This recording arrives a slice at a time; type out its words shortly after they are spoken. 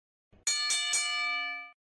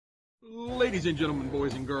Ladies and gentlemen,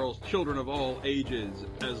 boys and girls, children of all ages,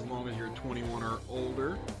 as long as you're 21 or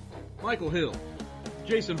older, Michael Hill,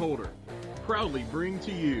 Jason Holder, proudly bring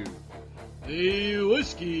to you the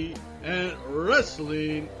Whiskey and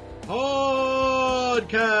Wrestling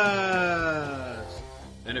Podcast.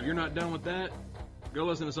 And if you're not done with that, go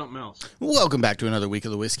listen to something else. Welcome back to another week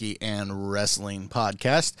of the Whiskey and Wrestling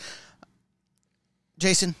Podcast.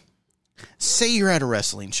 Jason, say you're at a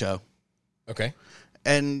wrestling show. Okay.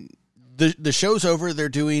 And the show's over. They're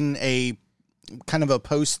doing a kind of a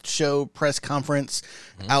post-show press conference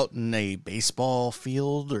out in a baseball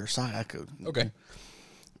field or something. Okay.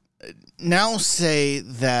 Now say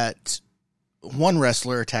that one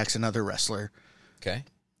wrestler attacks another wrestler. Okay.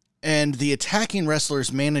 And the attacking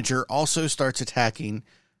wrestler's manager also starts attacking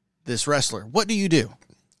this wrestler. What do? You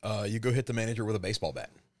go hit the manager with a baseball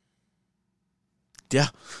bat. Yeah.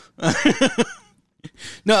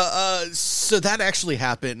 No, so that actually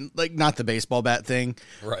happened, like not the baseball bat thing.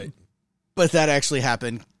 Right. But that actually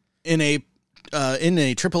happened in a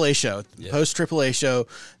AAA show. Yeah. Post AAA show,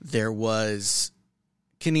 there was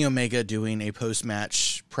Kenny Omega doing a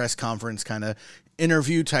post-match press conference kind of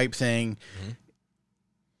interview type thing. Mm-hmm.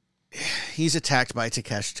 He's attacked by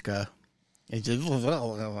Takeshita.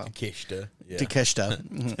 Takeshita. Yeah.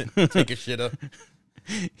 Takeshita. Take a shit up.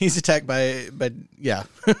 He's attacked by yeah.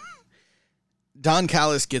 Don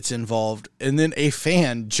Callis gets involved, and then a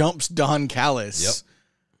fan jumps Don Callis. Yep.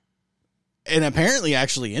 And apparently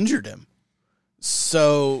actually injured him.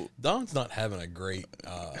 So Don's not having a great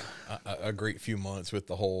few months with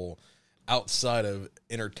the whole outside of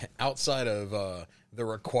the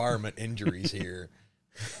requirement injuries here.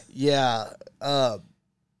 Yeah.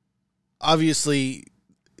 Obviously,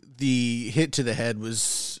 the hit to the head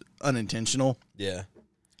was unintentional. Yeah.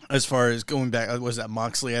 As far as going back, was that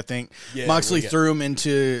Moxley, I think? Yeah, Moxley threw him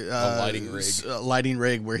into a lighting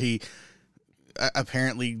rig where he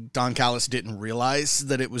apparently Don Callis didn't realize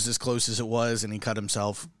that it was as close as it was, and he cut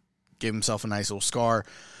himself, gave himself a nice little scar.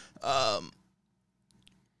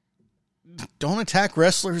 Don't attack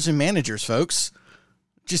wrestlers and managers, folks.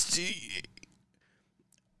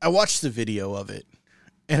 I watched the video of it,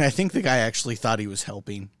 and I think the guy actually thought he was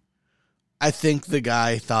helping. I think the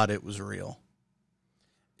guy thought it was real.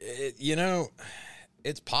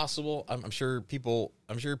 It's possible. I'm sure people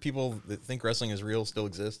that think wrestling is real still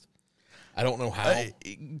exist. I don't know how.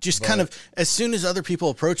 Kind of as soon as other people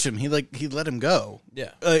approached him, he let him go.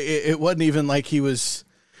 Yeah. It wasn't even like he was.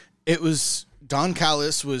 It was Don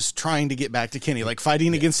Callis was trying to get back to Kenny, like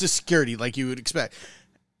fighting against the security, like you would expect.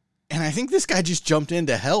 And I think this guy just jumped in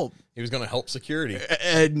to help. He was going to help security,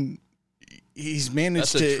 and he's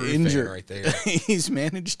managed to injure right there. He's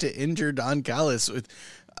managed to injure Don Callis with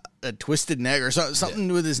a twisted neck or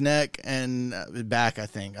something with his neck and back. I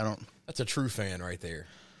think That's a true fan right there.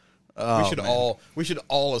 Oh, we should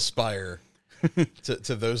all aspire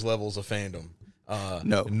to those levels of fandom.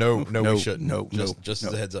 No, we shouldn't. No, just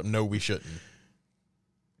as a heads up, no, we shouldn't.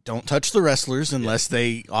 Don't touch the wrestlers unless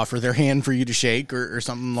they offer their hand for you to shake or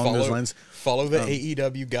something along those lines. Follow the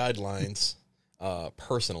AEW guidelines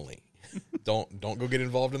personally. Don't go get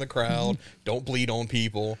involved in the crowd. Don't bleed on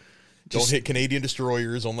people. Don't hit Canadian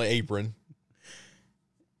destroyers on the apron.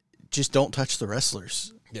 Just don't touch the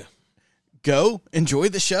wrestlers. Yeah. Go enjoy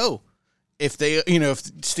the show. If they,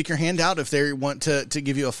 stick your hand out, if they want to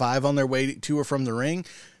give you a 5 on their way to or from the ring,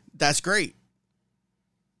 that's great.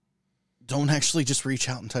 Don't actually just reach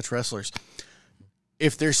out and touch wrestlers.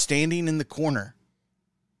 If they're standing in the corner,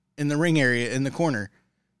 in the ring area, in the corner,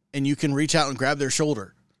 and you can reach out and grab their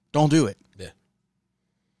shoulder, don't do it. Yeah.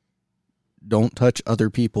 Don't touch other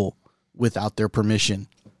people without their permission.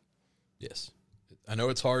 Yes. I know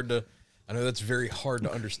that's very hard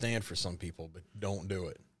to understand for some people, but don't do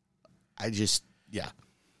it. Yeah.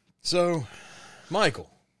 So,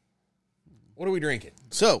 Michael, what are we drinking?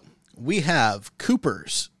 So, we have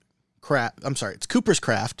Cooper's Craft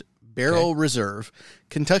Barrel Reserve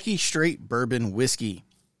Kentucky Straight Bourbon Whiskey.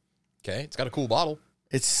 Okay, it's got a cool bottle.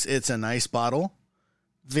 It's a nice bottle.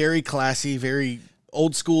 Very classy, very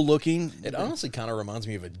old school looking. It honestly kind of reminds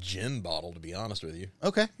me of a gin bottle, to be honest with you.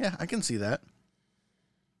 Okay, yeah, I can see that.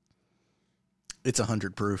 It's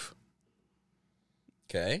 100 proof.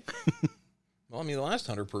 Okay. Well, I mean, the last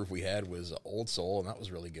 100 proof we had was Old Soul, and that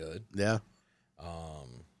was really good. Yeah. I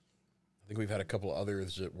think we've had a couple of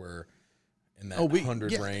others that were in that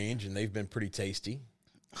 100 range, and they've been pretty tasty.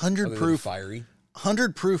 100 proof, fiery.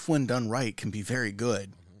 100 proof when done right can be very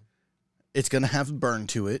good. Mm-hmm. It's going to have burn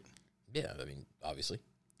to it. Yeah, I mean, obviously.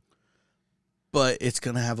 But it's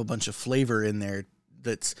going to have a bunch of flavor in there.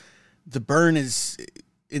 The burn is,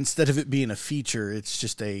 instead of it being a feature, it's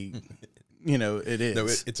just a it is. No,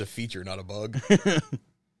 it's a feature, not a bug.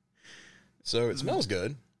 So it smells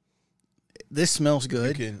good. This smells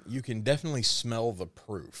good. You can definitely smell the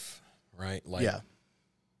proof, right? Like, yeah.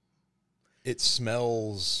 It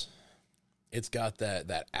smells. It's got that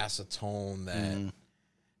acetone that,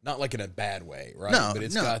 not like in a bad way, right? No, but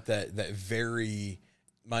it's got that very.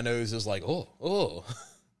 My nose is like, oh.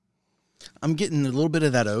 I'm getting a little bit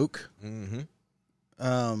of that oak. Mm-hmm.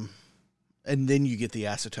 And then you get the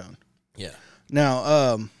acetone. Yeah.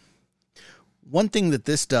 Now, one thing that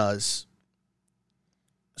this does,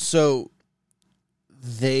 so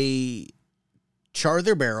they char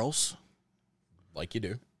their barrels. Like you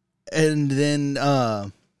do. And then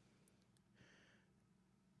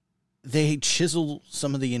they chisel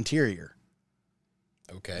some of the interior.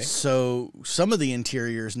 Okay. So some of the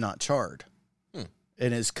interior is not charred.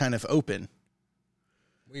 And is kind of open.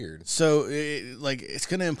 Weird. So, it's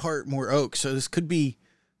going to impart more oak. So this could be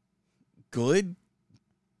good,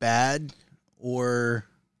 bad, or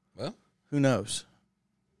who knows?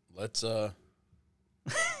 Let's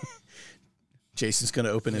Jason's going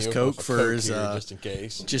to open his Coke for his just in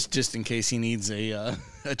case. Just in case he needs a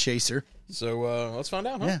chaser. So let's find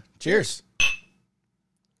out. Huh? Yeah. Cheers.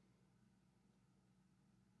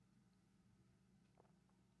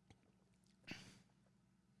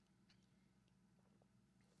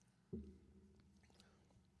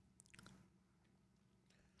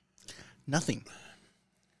 Nothing.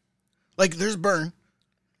 Like, there's burn.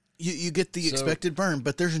 You get the expected burn,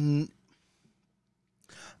 but there's... I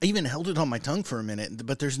even held it on my tongue for a minute,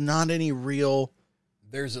 but there's not any real...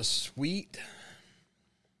 There's a sweet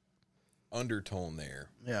undertone there.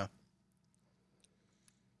 Yeah.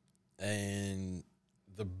 And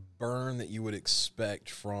the burn that you would expect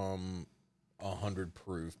from 100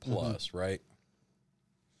 proof plus, right?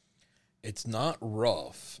 It's not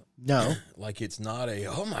rough. No. Like, it's not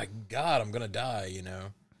oh my God, I'm going to die,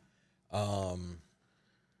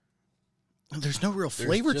 There's no real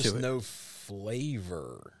flavor to it. There's just no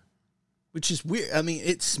flavor. Which is weird. I mean,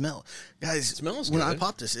 it smells... Guys, It smells when good. I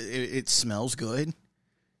popped this, it smells good.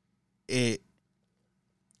 It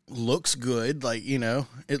looks good. Like,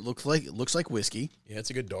 it looks like whiskey. Yeah,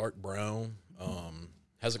 it's a good dark brown.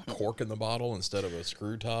 Has a cork in the bottle instead of a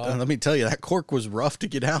screw top. Let me tell you, that cork was rough to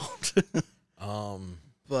get out.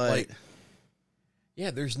 But...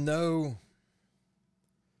 yeah, there's no...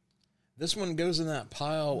 This one goes in that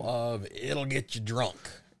pile of it'll get you drunk.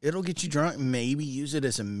 It'll get you drunk. Maybe use it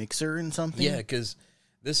as a mixer in something. Yeah, because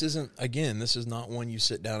this is not one you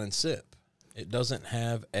sit down and sip. It doesn't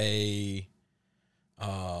have a...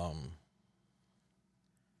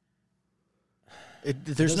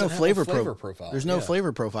 There's no flavor profile. There's no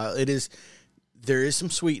flavor profile. There is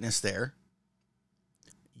some sweetness there.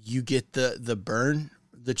 You get the burn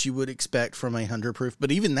that you would expect from 100 proof,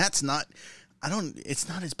 but even that's not... it's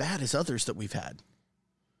not as bad as others that we've had.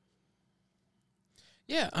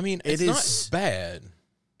 Yeah, I mean, it's not bad.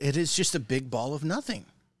 It is just a big ball of nothing.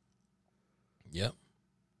 Yep.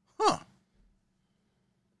 Huh.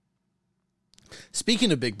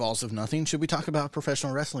 Speaking of big balls of nothing, should we talk about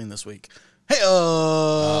professional wrestling this week? Hey,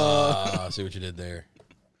 I see what you did there.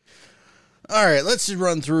 All right, let's just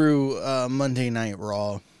run through Monday Night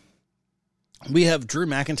Raw. We have Drew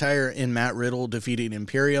McIntyre and Matt Riddle defeating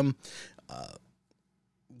Imperium.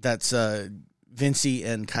 That's Vinci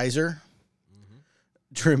and Kaiser. Mm-hmm.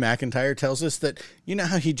 Drew McIntyre tells us that,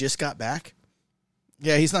 how he just got back?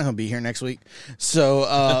 Yeah, he's not going to be here next week.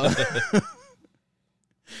 So,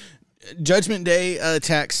 Judgment Day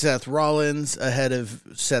attacks Seth Rollins ahead of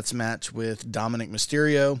Seth's match with Dominic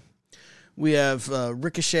Mysterio. We have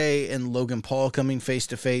Ricochet and Logan Paul coming face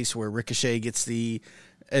to face, where Ricochet gets the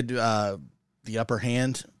upper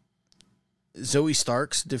hand. Zoe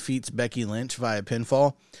Starks defeats Becky Lynch via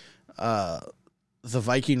pinfall. The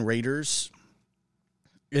Viking Raiders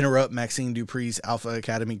interrupt Maxine Dupree's Alpha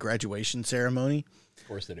Academy graduation ceremony. Of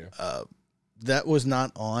course they do. That was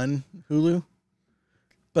not on Hulu,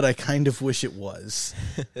 but I kind of wish it was.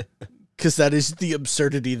 Because that is the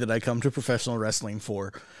absurdity that I come to professional wrestling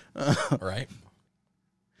for. Right.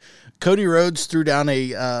 Cody Rhodes threw down a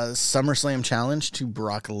SummerSlam challenge to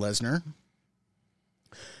Brock Lesnar.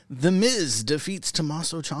 The Miz defeats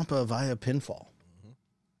Tommaso Ciampa via pinfall. Mm-hmm.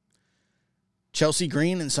 Chelsea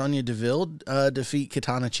Green and Sonya Deville defeat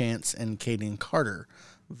Katana Chance and Kaden Carter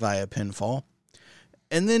via pinfall.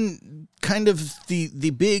 And then kind of the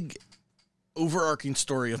big overarching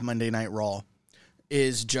story of Monday Night Raw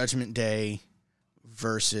is Judgment Day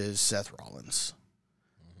versus Seth Rollins.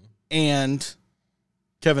 Mm-hmm. And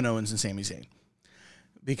Kevin Owens and Sami Zayn.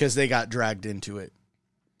 Because they got dragged into it.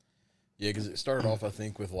 Yeah, because it started off, I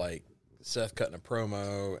think, with Seth cutting a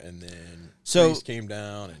promo, and then So- Priest came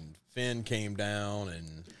down, and Finn came down,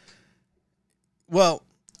 and Well,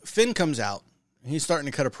 Finn comes out. He's starting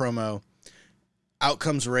to cut a promo. Out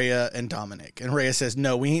comes Rhea and Dominic. And Rhea says,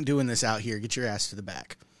 no, we ain't doing this out here. Get your ass to the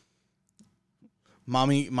back.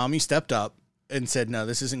 Mommy stepped up and said, no,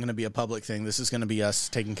 this isn't going to be a public thing. This is going to be us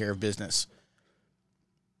taking care of business.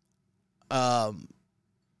 So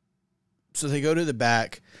they go to the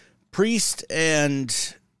back. Priest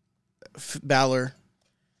and Balor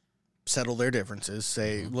settle their differences.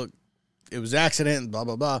 Say, look, it was an accident, blah,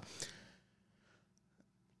 blah, blah.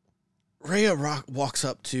 Rhea walks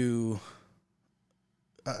up to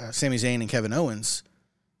Sami Zayn and Kevin Owens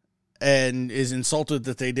and is insulted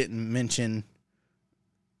that they didn't mention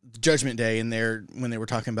Judgment Day when they were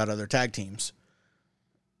talking about other tag teams.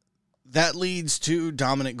 That leads to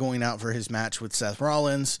Dominic going out for his match with Seth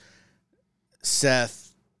Rollins.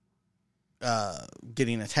 Seth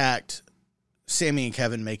getting attacked. Sami and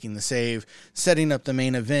Kevin making the save, setting up the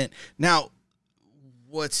main event. Now,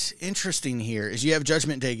 what's interesting here is you have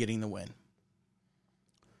Judgment Day getting the win.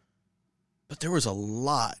 But there was a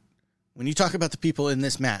lot. When you talk about the people in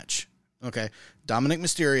this match, okay, Dominic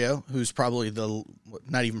Mysterio, who's probably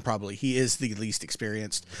not even probably, he is the least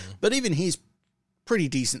experienced, but even he's pretty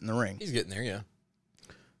decent in the ring. he's getting there, yeah.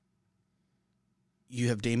 You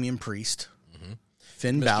have Damian Priest,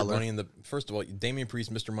 Finn Balor, First of all, Damian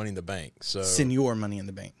Priest, Mr. Money in the Bank. So Senor Money in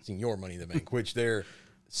the Bank. Senor Money in the Bank, which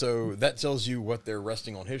so that tells you what they're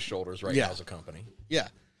resting on his shoulders right now as a company. Yeah.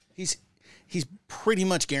 He's pretty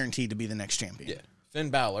much guaranteed to be the next champion. Yeah. Finn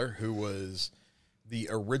Balor, who was the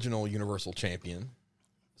original Universal Champion.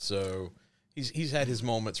 So he's had his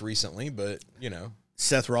moments recently, but,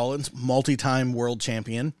 Seth Rollins, multi-time world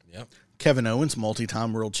champion. Yep. Kevin Owens,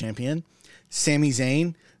 multi-time world champion. Sami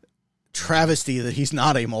Zayn, travesty that he's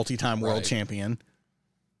not a multi-time world champion.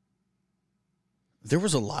 There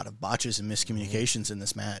was a lot of botches and miscommunications in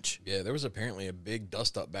this match. Yeah, there was apparently a big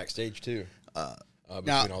dust-up backstage, too, between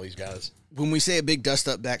now, all these guys. When we say a big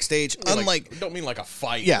dust-up backstage, unlike... don't mean like a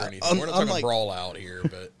fight Yeah, or anything. We're not talking unlike- brawl out here,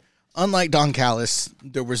 but... Unlike Don Callis,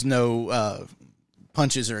 there was no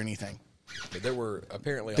punches or anything. But there were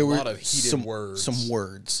apparently There a were lot of heated words. Some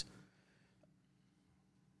words.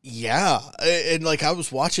 Yeah. And like I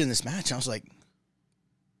was watching this match, I was like,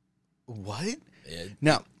 what? Yeah.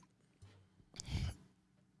 Now,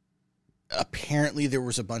 apparently there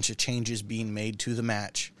was a bunch of changes being made to the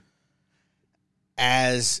match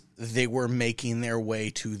as they were making their way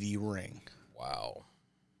to the ring. Wow.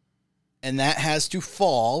 And that has to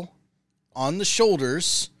fall on the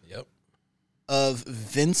shoulders Yep. of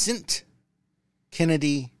Vincent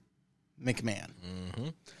Kennedy McMahon. Mm-hmm.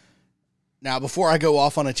 Now, before I go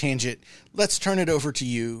off on a tangent, let's turn it over to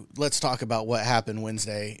you. Let's talk about what happened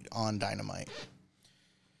Wednesday on Dynamite.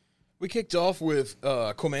 We kicked off with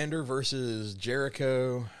Commander versus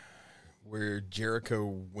Jericho, where Jericho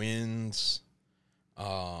wins.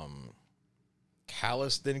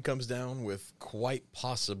 Callis then comes down with quite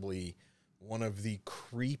possibly one of the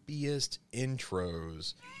creepiest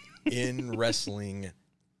intros in wrestling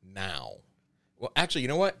now. Well, actually, you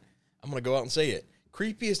know what? I'm going to go out and say it.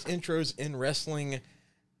 Creepiest intros in wrestling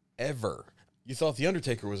ever. You thought The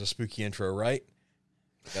Undertaker was a spooky intro, right?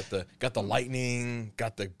 Got the lightning,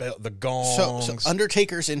 got the gongs. So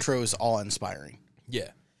Undertaker's intro is awe-inspiring. Yeah.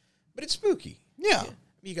 But it's spooky. Yeah.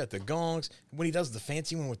 You got the gongs. When he does the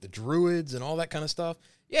fancy one with the druids and all that kind of stuff.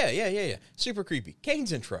 Yeah. Super creepy.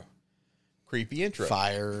 Kane's intro. Creepy intro.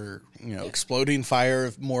 Fire, exploding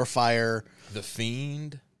fire, more fire. The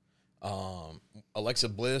Fiend. Alexa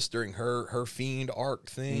Bliss during her Fiend arc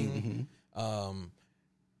thing. Mm-hmm.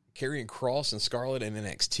 Karrion Kross and Scarlett in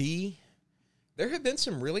NXT. There have been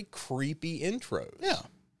some really creepy intros. Yeah.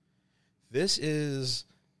 This is...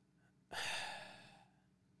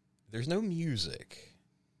 There's no music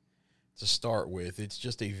to start with. It's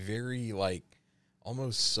just a very,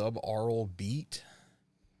 almost sub-aural beat.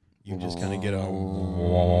 You just kind of get a...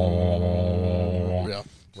 Yeah.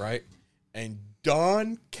 Right? And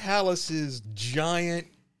Don Callis's giant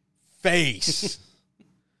face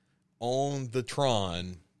on the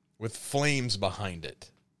Tron with flames behind it.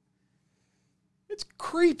 It's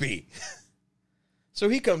creepy. So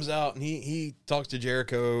he comes out and he talks to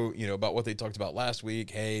Jericho, about what they talked about last week.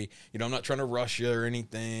 Hey, I'm not trying to rush you or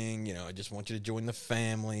anything. I just want you to join the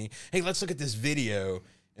family. Hey, let's look at this video.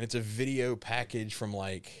 And it's a video package from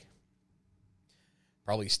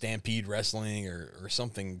probably Stampede Wrestling or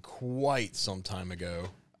something quite some time ago.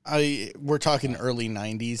 We're talking early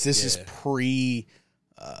 90s. This is pre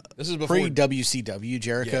Before WCW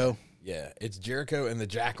Jericho. Yeah, it's Jericho and the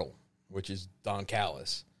Jackal, which is Don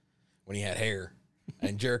Callis when he had hair.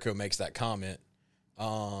 And Jericho makes that comment.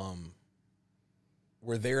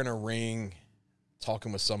 Where they're in a ring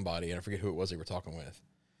talking with somebody, and I forget who it was they were talking with.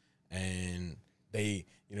 And they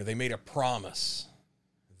made a promise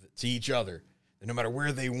to each other that no matter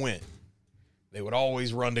where they went, they would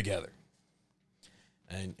always run together.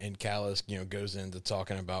 And Callis, goes into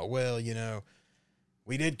talking about, well,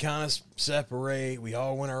 we did kind of separate. We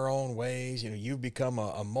all went our own ways. You've become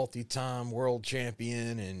a multi-time world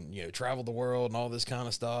champion and, traveled the world and all this kind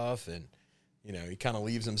of stuff. And, he kind of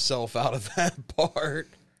leaves himself out of that part.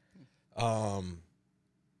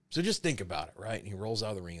 So just think about it, right? And he rolls out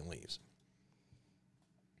of the ring and leaves.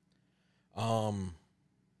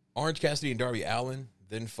 Orange Cassidy and Darby Allin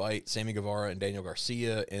then fight Sammy Guevara and Daniel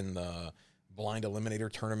Garcia in the blind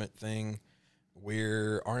eliminator tournament thing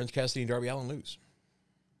where Orange Cassidy and Darby Allin lose.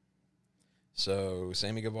 So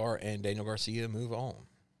Sammy Guevara and Daniel Garcia move on.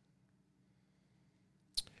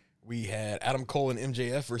 We had Adam Cole and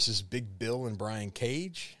MJF versus Big Bill and Brian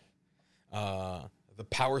Cage. The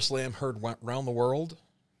Power Slam heard around the world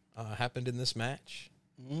happened in this match.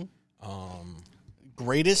 Mm-hmm.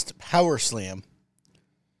 Greatest Power Slam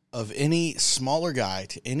of any smaller guy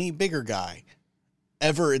to any bigger guy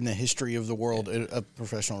ever in the history of the world of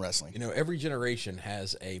professional wrestling. Every generation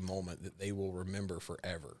has a moment that they will remember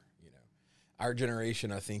forever. Our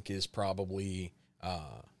generation, I think, is probably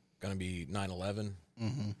going to be 9/11.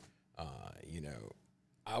 Mm-hmm.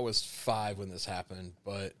 I was 5 when this happened,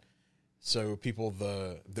 but so people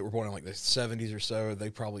that were born in like the 70s or so, they're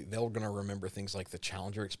going to remember things like the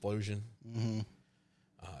Challenger explosion, mm-hmm.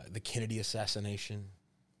 The Kennedy assassination.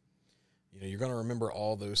 You're going to remember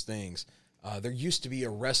all those things. There used to be a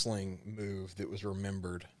wrestling move that was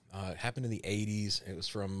remembered. It happened in the 80s. It was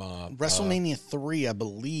from WrestleMania 3, I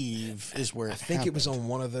believe, is where I think happened. it was on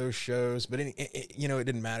one of those shows, but it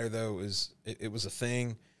didn't matter though. It was a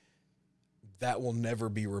thing that will never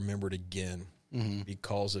be remembered again mm-hmm.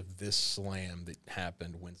 because of this slam that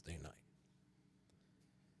happened Wednesday night.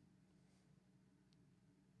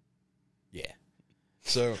 Yeah.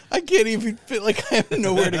 So I can't even feel like I have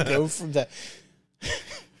nowhere to go from that.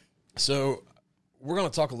 So we're going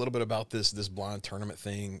to talk a little bit about this blind tournament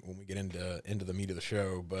thing when we get into the meat of the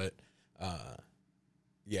show, but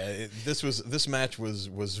this match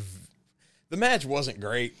was the match wasn't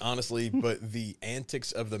great, honestly, but the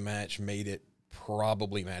antics of the match made it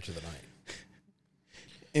probably match of the night.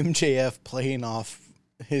 MJF playing off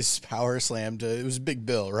his power slam it was Big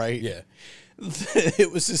Bill, right? Yeah.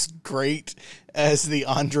 It was as great as the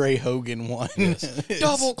Andre Hogan one. Yes.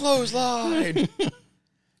 Double clothesline.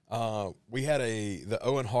 We had the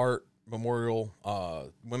Owen Hart Memorial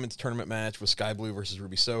women's tournament match with Sky Blue versus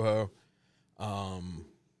Ruby Soho.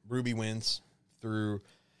 Ruby wins through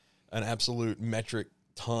an absolute metric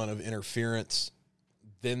ton of interference.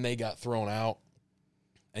 Then they got thrown out,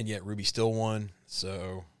 and yet Ruby still won.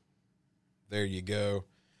 So there you go.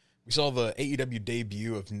 We saw the AEW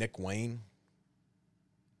debut of Nick Wayne.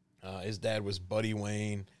 His dad was Buddy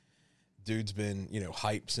Wayne. Dude's been,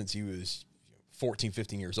 hyped since he was 14,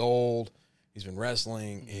 15 years old. He's been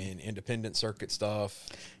wrestling in independent circuit stuff.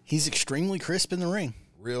 He's extremely crisp in the ring.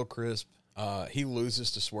 Real crisp. He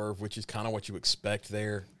loses to Swerve, which is kind of what you expect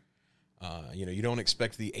there. You don't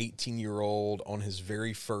expect the 18-year-old on his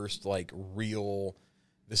very first, real,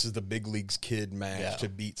 this is the big leagues kid match to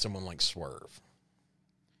beat someone like Swerve.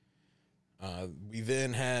 We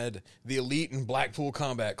then had the Elite and Blackpool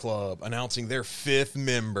Combat Club announcing their 5th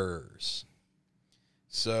members.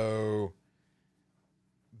 So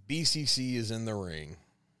BCC is in the ring.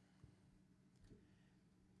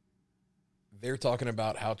 They're talking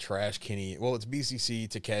about how trash Kenny... Well, it's BCC,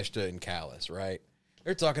 Takeshita, and Callis, right?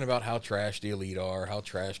 They're talking about how trash the Elite are, how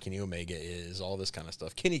trash Kenny Omega is, all this kind of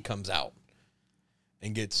stuff. Kenny comes out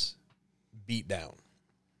and gets beat down.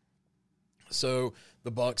 So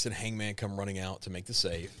the Bucks and Hangman come running out to make the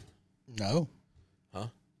save. No. Huh?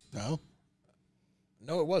 No.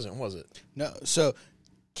 No, it wasn't, was it? No. So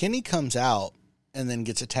Kenny comes out and then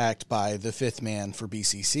gets attacked by the 5th man for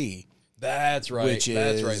BCC. That's right.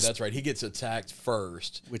 That's right. He gets attacked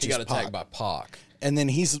first. Which he got attacked by Pac. And then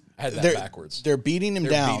I had that backwards. They're beating him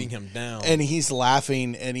down. Beating him down. And he's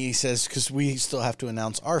laughing, and he says, because we still have to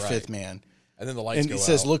announce our 5th man. And then the lights go out. And he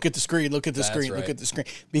says, look at the screen, look at the screen, look at the screen.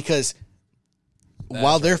 Because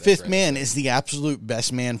While their 5th man is the absolute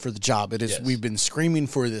best man for the job. It is. Yes. We've been screaming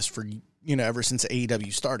for this for, ever since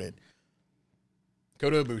AEW started.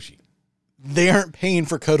 Kota Ibushi. They aren't paying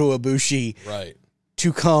for Kota Ibushi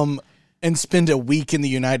to come and spend a week in the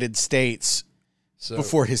United States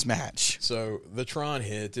before his match. So the Tron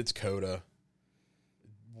hits, it's Kota.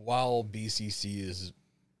 While BCC is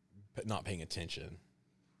not paying attention,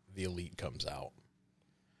 the Elite comes out.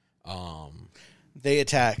 They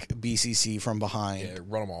attack BCC from behind. Yeah,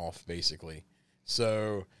 run them off, basically.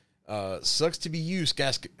 So, sucks to be you,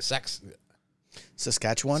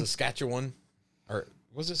 Saskatchewan. Or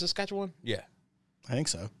was it Saskatchewan? Yeah. I think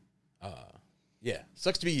so. Yeah,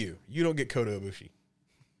 sucks to be you. You don't get Kota Ibushi.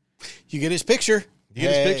 You get his picture. You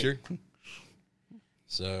get his picture.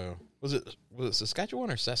 So, was it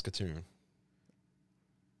Saskatchewan or Saskatoon?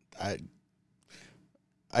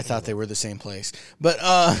 I thought they were the same place. But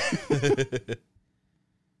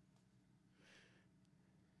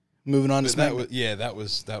moving on to SmackDown. That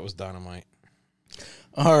was Dynamite.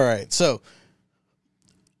 All right. So,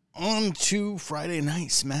 on to Friday Night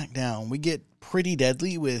SmackDown. We get Pretty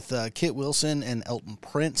Deadly with Kit Wilson and Elton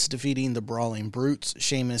Prince defeating the Brawling Brutes,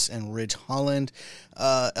 Sheamus and Ridge Holland.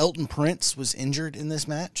 Elton Prince was injured in this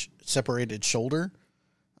match, separated shoulder.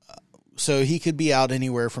 So he could be out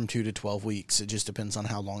anywhere from 2 to 12 weeks. It just depends on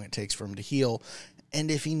how long it takes for him to heal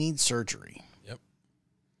and if he needs surgery.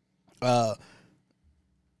 Yep.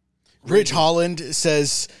 Ridge Holland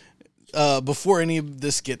says, before any of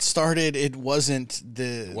this gets started, it wasn't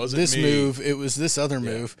this me. move. It was this other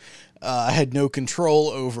move. I had no control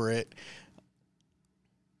over it.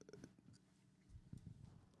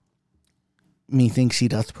 Methinks he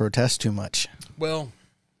doth protest too much. Well,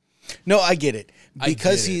 no, I get it.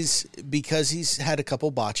 Because he's had a couple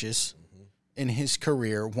botches in his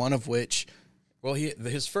career, one of which, well,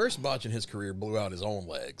 his first botch in his career blew out his own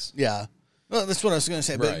legs. Yeah, well, that's what I was going to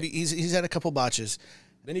say. But Right. he's had a couple botches.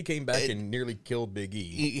 Then he came back and nearly killed Big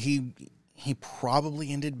E. He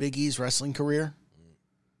probably ended Big E's wrestling career.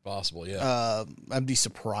 Possible, yeah. I'd be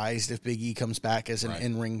surprised if Big E comes back as an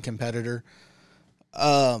in-ring competitor.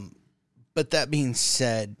 But that being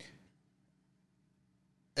said,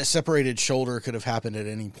 a separated shoulder could have happened at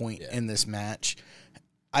any point in this match.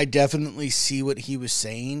 I definitely see what he was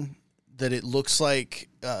saying, that it looks like,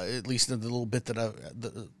 at least in the little bit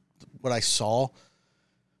that what I saw,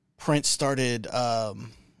 Prince started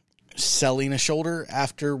selling a shoulder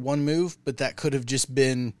after one move, but that could have just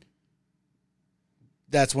been,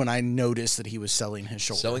 that's when I noticed that he was selling his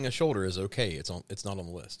shoulder. Selling a shoulder is okay. It's not on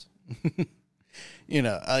the list. You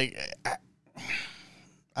know, I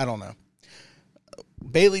don't know.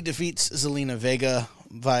 Bayley defeats Zelina Vega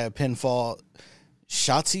via pinfall.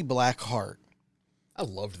 Shotzi Blackheart. I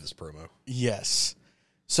loved this promo. Yes.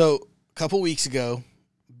 So, a couple weeks ago,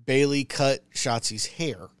 Bayley cut Shotzi's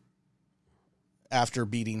hair after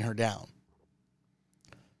beating her down.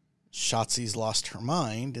 Shotzi's lost her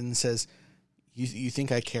mind and says, You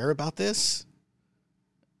think I care about this?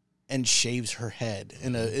 And shaves her head.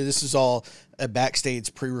 And this is all a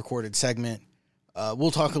backstage pre-recorded segment.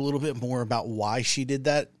 We'll talk a little bit more about why she did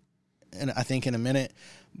that, and I think in a minute.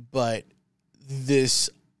 But this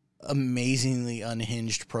amazingly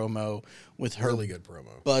unhinged promo with her Really good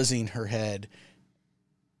promo. buzzing her head,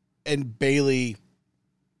 and Bayley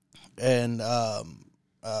and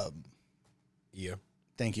Yeah.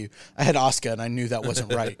 thank you. I had Asuka, and I knew that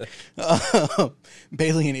wasn't right.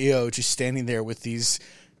 Bayley and Io just standing there with these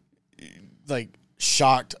like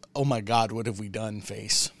shocked, "Oh my God, what have we done?"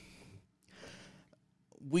 face.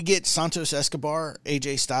 We get Santos Escobar,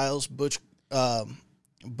 AJ Styles, Butch,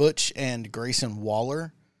 and Grayson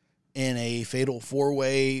Waller in a fatal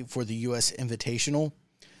four-way for the U.S. Invitational.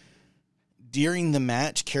 During the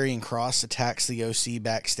match, Karrion Kross attacks the OC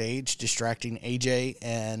backstage, distracting AJ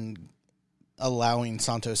and allowing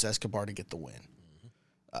Santos Escobar to get the win.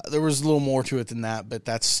 There was a little more to it than that, but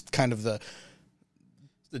that's kind of the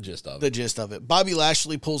gist of it. The gist of it. Bobby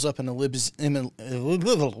Lashley pulls up in a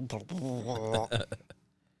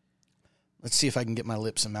Let's see if I can get my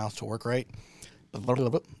lips and mouth to work right. All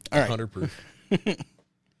right. 100 proof.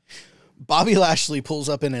 Bobby Lashley pulls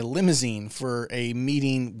up in a limousine for a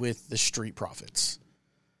meeting with the Street Profits.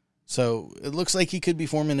 So it looks like he could be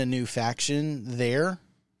forming a new faction there.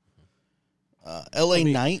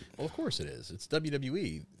 Knight. Well, of course it is. It's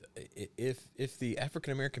WWE. If the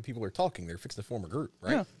African American people are talking, they're fixing to form a group,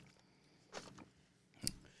 right?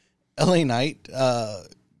 Yeah. LA Knight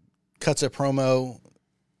cuts a promo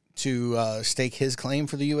to stake his claim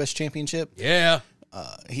for the U.S. Championship. Yeah.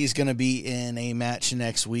 He's going to be in a match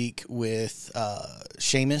next week with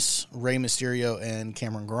Sheamus, Rey Mysterio, and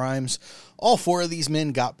Cameron Grimes. All four of these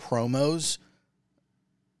men got promos.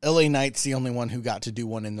 LA Knight's the only one who got to do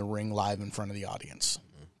one in the ring live in front of the audience.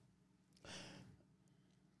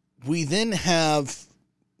 We then have,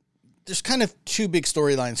 there's kind of two big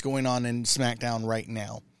storylines going on in SmackDown right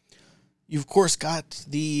now. You've, of course, got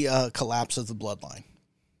the collapse of the Bloodline.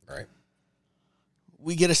 Right.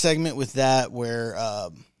 We get a segment with that where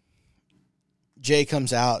Jay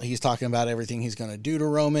comes out. He's talking about everything he's going to do to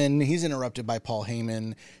Roman. He's interrupted by Paul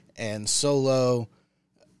Heyman and Solo.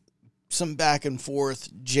 Some back and forth.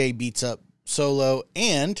 Jay beats up Solo,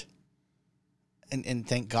 and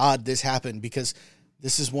thank God this happened, because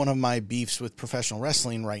this is one of my beefs with professional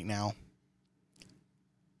wrestling right now.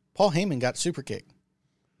 Paul Heyman got super kick.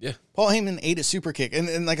 Yeah. Paul Heyman ate a super kick.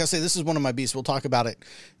 And like I say, this is one of my beefs. We'll talk about it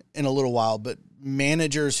in a little while. But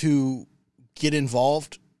managers who get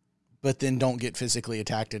involved, but then don't get physically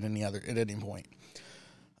attacked at any point.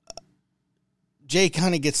 Jay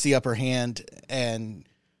kind of gets the upper hand. And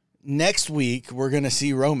next week, we're going to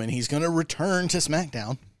see Roman. He's going to return to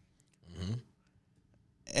SmackDown. Mm-hmm.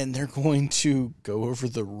 And they're going to go over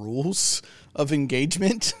the rules of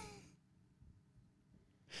engagement.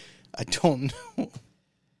 I don't know.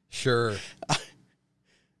 Sure.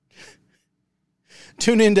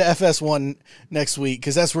 Tune into FS1 next week,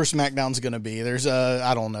 because that's where SmackDown's going to be. There's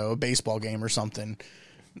a baseball game or something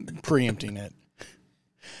preempting it.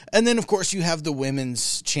 And then, of course, you have the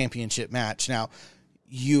women's championship match. Now,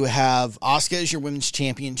 you have Asuka as your women's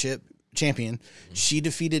champion. Mm-hmm. She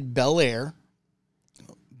defeated Belair.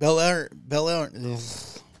 Belair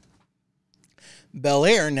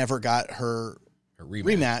never got her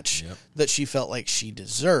rematch yep. that she felt like she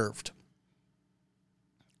deserved.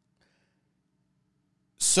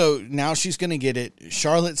 So now she's going to get it.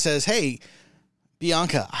 Charlotte says, hey,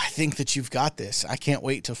 Bianca, I think that you've got this. I can't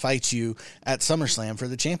wait to fight you at SummerSlam for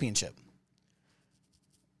the championship.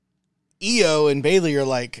 Io and Bayley are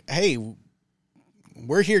like, hey,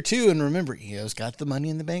 we're here too. And remember, Io's got the Money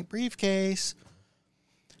in the Bank briefcase.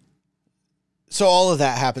 So all of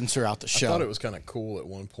that happens throughout the show. I thought it was kind of cool at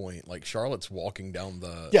one point. Like, Charlotte's walking down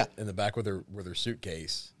in the back with her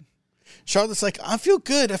suitcase. Charlotte's like, I feel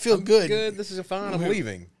good. I'm good. This is fine. I'm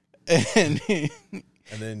leaving. And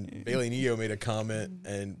then Bayley and Io made a comment,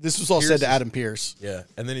 and this was all said to Adam Pearce. Yeah.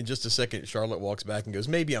 And then in just a second, Charlotte walks back and goes,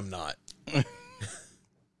 maybe I'm not.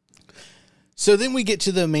 So then we get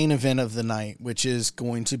to the main event of the night, which is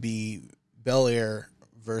going to be Belair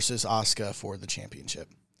versus Asuka for the championship.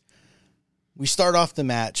 We start off the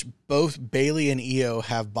match. Both Bayley and Io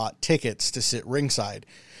have bought tickets to sit ringside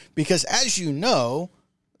because, as you know,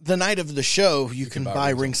 the night of the show, you can buy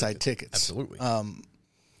ringside tickets. Absolutely.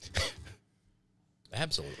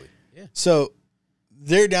 Absolutely. Yeah. So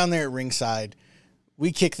they're down there at ringside.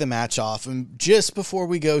 We kick the match off. And just before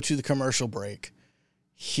we go to the commercial break,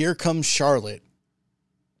 here comes Charlotte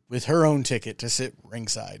with her own ticket to sit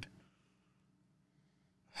ringside.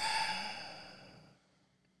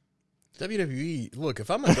 WWE, look,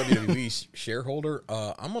 if I'm a WWE shareholder,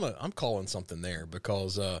 I'm calling something there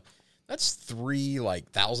because that's three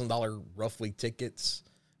 $1,000 roughly tickets.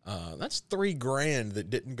 That's $3,000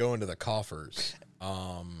 that didn't go into the coffers.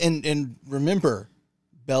 And remember,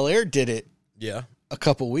 Belair did it. Yeah, a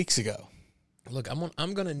couple weeks ago. Look,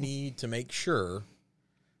 I'm gonna need to make sure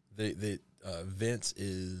that Vince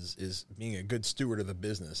is being a good steward of the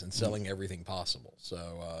business and selling everything possible.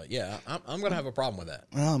 So yeah, I'm gonna have a problem with that.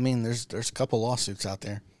 Well, I mean, there's a couple lawsuits out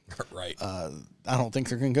there, right? I don't think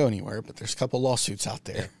they're gonna go anywhere, but there's a couple lawsuits out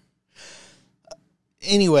there. Yeah.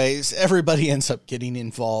 Anyways, everybody ends up getting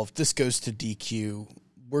involved. This goes to DQ.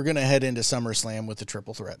 We're gonna head into SummerSlam with a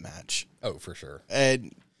triple threat match. Oh, for sure.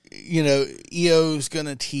 And Io's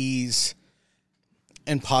gonna tease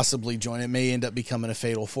and possibly join. It may end up becoming a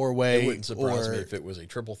fatal four-way. It wouldn't surprise me if it was a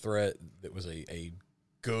triple threat that was a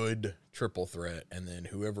good triple threat, and then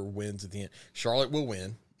whoever wins at the end, Charlotte will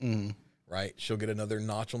win, right? She'll get another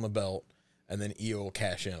notch on the belt, and then Io will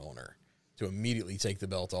cash in on her to immediately take the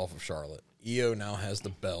belt off of Charlotte. Io now has the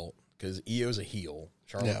belt because Io's a heel.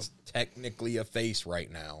 Charlotte's technically a face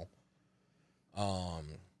right now.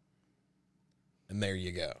 And there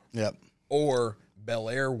you go. Yep. Or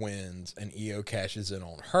Belair wins and Io cashes in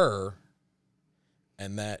on her,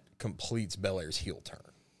 and that completes Belair's heel turn.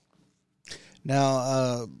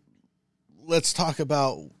 Now, let's talk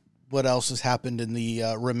about what else has happened in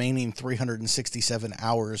the remaining 367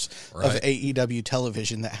 hours of AEW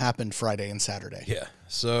television that happened Friday and Saturday. Yeah.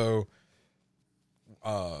 So,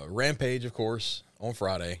 Rampage, of course, on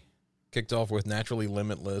Friday. Kicked off with Naturally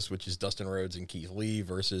Limitless, which is Dustin Rhodes and Keith Lee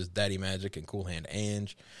versus Daddy Magic and Cool Hand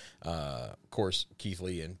Ange. Of course, Keith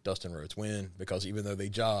Lee and Dustin Rhodes win because even though they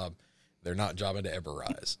job, they're not jobbing to ever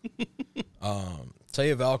rise.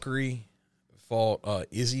 Taya Valkyrie fought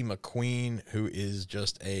Izzy McQueen, who is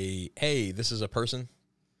just hey, this is a person.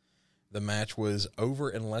 The match was over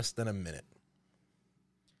in less than a minute.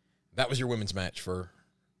 That was your women's match I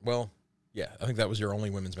think that was your only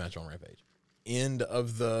women's match on Rampage. End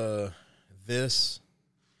of this,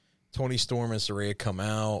 Toni Storm and Saraya come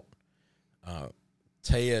out.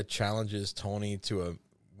 Taya challenges Toni to a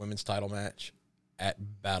women's title match at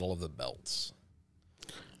Battle of the Belts.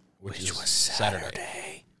 which is was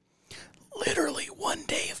Saturday. Literally 1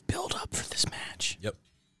 day of build up for this match. Yep.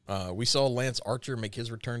 We saw Lance Archer make his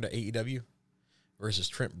return to AEW versus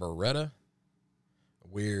Trent Beretta,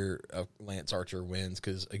 where Lance Archer wins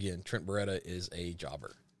because, again, Trent Beretta is a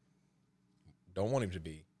jobber. Don't want him to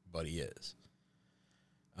be, but he is.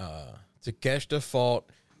 Takeshita fought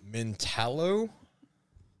Mentalo.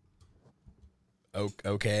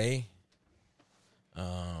 Okay.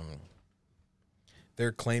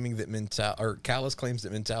 They're claiming that Callis claims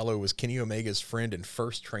that Mentalo was Kenny Omega's friend and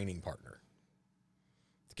first training partner.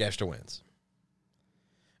 Takeshita wins.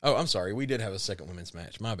 Oh, I'm sorry. We did have a second women's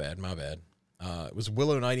match. My bad. It was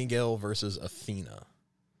Willow Nightingale versus Athena,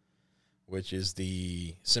 which is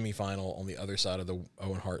the semifinal on the other side of the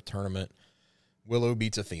Owen Hart tournament. Willow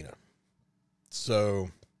beats Athena. So,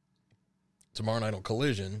 tomorrow night on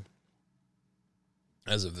Collision,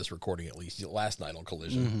 as of this recording at least, last night on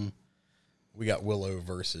Collision, we got Willow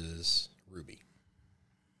versus Ruby.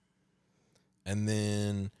 And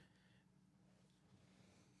then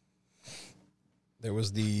there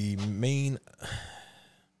was the main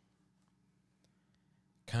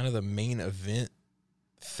event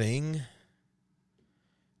thing.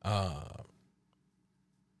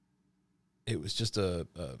 It was just a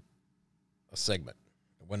segment.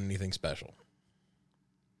 It wasn't anything special.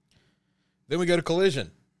 Then we go to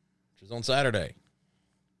Collision, which is on Saturday.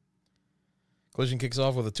 Collision kicks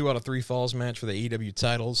off with a 2 out of 3 falls match for the AEW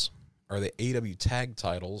titles, or the AEW tag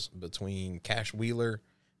titles, between Cash Wheeler,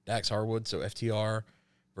 Dax Harwood, so FTR,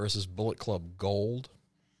 versus Bullet Club Gold.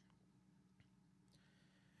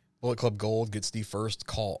 Bullet Club Gold gets the first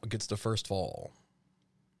fall. Of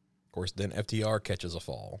course, then FTR catches a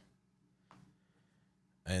fall.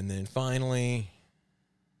 And then finally,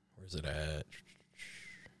 where's it at?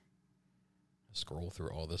 Scroll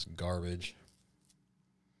through all this garbage.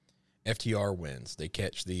 FTR wins. They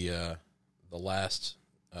catch the last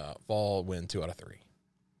fall, win 2 out of 3.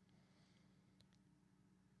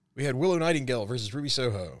 We had Willow Nightingale versus Ruby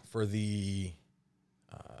Soho for the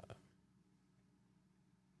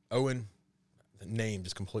Owen. The name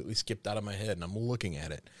just completely skipped out of my head, and I'm looking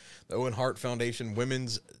at it. The Owen Hart Foundation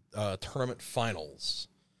Women's Tournament Finals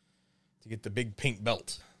to get the big pink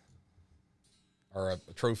belt or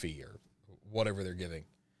a trophy or whatever they're giving.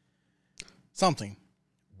 Something.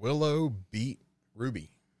 Willow beat Ruby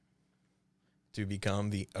to become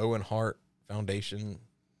the Owen Hart Foundation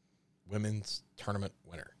Women's Tournament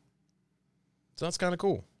winner. So that's kind of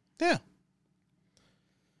cool. Yeah.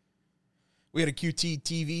 We had a QT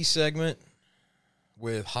TV segment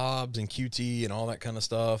with Hobbs and QT and all that kind of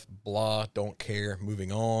stuff. Blah, don't care,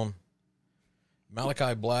 moving on.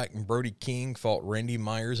 Malachi Black and Brody King fought Randy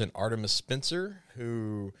Myers and Artemis Spencer,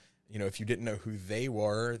 who, you know, if you didn't know who they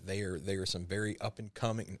were, they are some very up and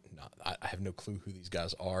coming. I have no clue who these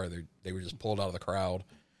guys are. They were just pulled out of the crowd.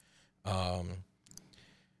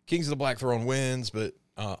 Kings of the Black Throne wins, but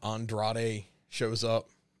Andrade shows up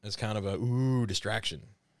as kind of a distraction.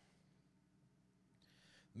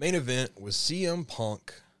 Main event was CM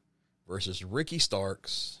Punk versus Ricky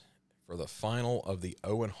Starks for the final of the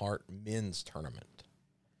Owen Hart men's tournament,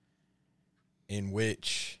 in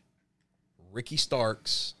which Ricky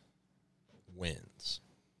Starks wins.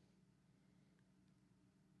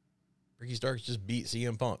 Ricky Starks just beat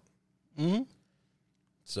CM Punk. Mm-hmm.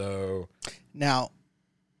 So now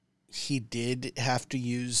he did have to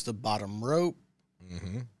use the bottom rope.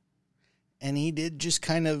 Mm-hmm. And he did just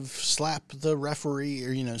kind of slap the referee,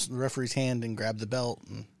 or, the referee's hand and grab the belt.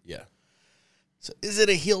 Yeah. So is it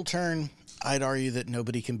a heel turn? I'd argue that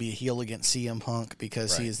nobody can be a heel against CM Punk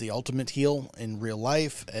because Right. he is the ultimate heel in real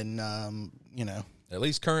life. And, At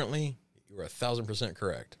least currently, you were 1,000%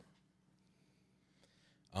 correct.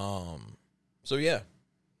 So yeah,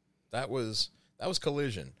 that was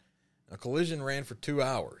Collision. Now, Collision ran for 2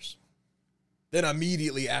 hours. Then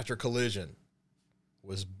immediately after Collision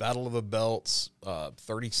was Battle of the Belts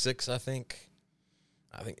 36, I think.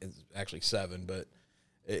 I think it's actually 7, but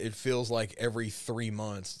it feels like every 3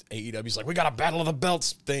 months, AEW's like, we got a Battle of the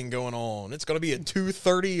Belts thing going on. It's going to be at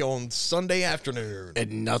 2:30 on Sunday afternoon.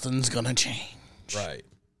 And nothing's going to change. Right.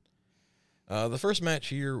 The first match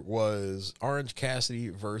here was Orange Cassidy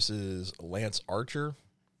versus Lance Archer.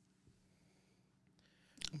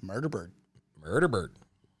 Murder Bird.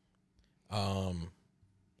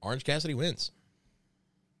 Orange Cassidy wins.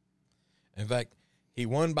 In fact, he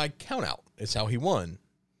won by countout. It's how he won,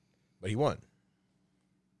 but he won.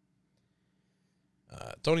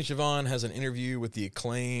 Tony Schiavone has an interview with the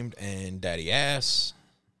Acclaimed and Daddy Ass.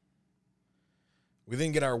 We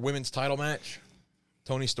then get our women's title match.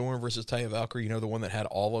 Tony Storm versus Taya Valkyrie, the one that had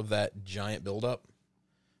all of that giant buildup.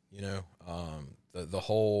 the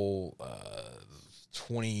whole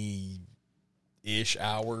 20-ish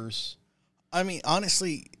hours. I mean,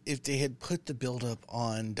 honestly, if they had put the build-up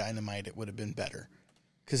on Dynamite, it would have been better.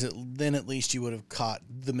 Because then at least you would have caught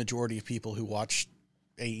the majority of people who watch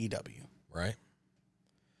AEW. Right.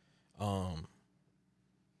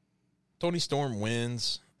 Tony Storm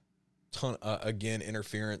wins. Again,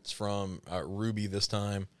 interference from Ruby this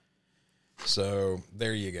time. So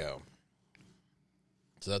there you go.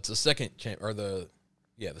 So that's the second the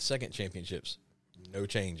second championships. No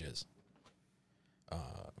changes.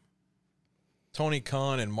 Tony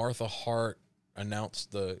Khan and Martha Hart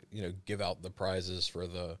announced give out the prizes for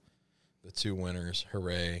the two winners.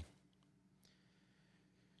 Hooray.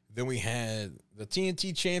 Then we had the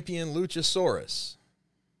TNT champion Luchasaurus.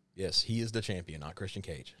 Yes, he is the champion, not Christian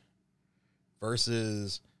Cage.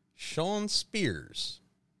 Versus Shawn Spears.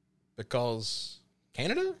 Because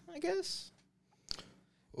Canada, I guess?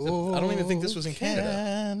 I don't even think this was in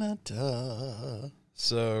Canada.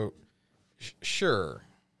 So, sure.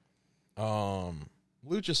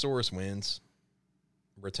 Luchasaurus wins.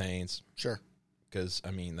 Retains. Sure. Because,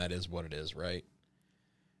 I mean, that is what it is, right?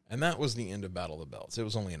 And that was the end of Battle of the Belts. It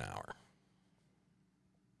was only an hour.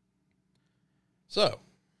 So,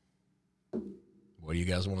 what do you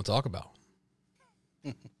guys want to talk about?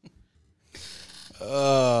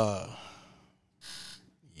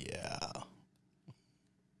 Yeah.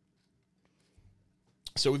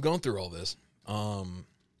 So we've gone through all this.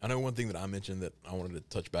 I know one thing that I mentioned that I wanted to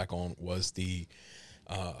touch back on was the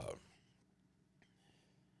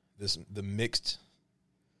mixed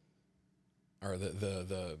or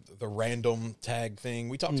the random tag thing.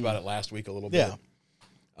 We talked about it last week a little bit.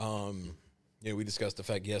 Yeah. We discussed the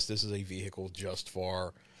fact, yes, this is a vehicle just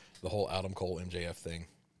for the whole Adam Cole MJF thing.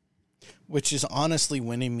 Which is honestly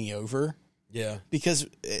winning me over. Yeah. Because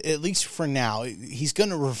at least for now, he's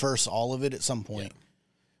going to reverse all of it at some point. Yeah.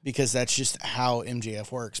 Because that's just how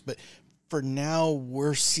MJF works. But for now,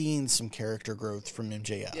 we're seeing some character growth from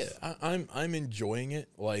MJF. Yeah, I'm enjoying it.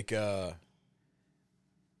 Like,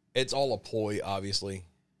 it's all a ploy, obviously.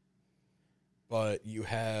 But you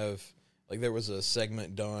have, like, there was a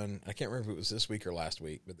segment done. I can't remember if it was this week or last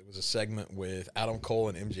week, but there was a segment with Adam Cole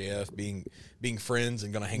and MJF being friends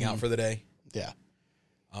and going to hang out for the day. Yeah.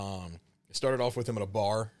 It started off with him at a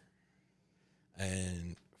bar,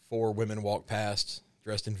 and 4 women walked past,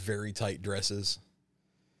 dressed in very tight dresses.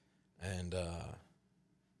 And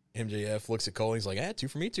MJF looks at Cole. He's like, 2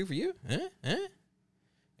 for me, 2 for you. Eh?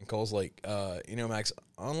 And Cole's like, Max,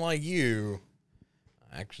 unlike you,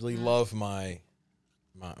 I actually love my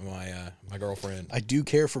girlfriend. I do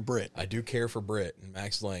care for Britt. I do care for Britt. And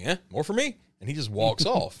Max is like, more for me? And he just walks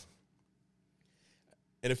off.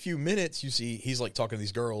 In a few minutes, you see he's like talking to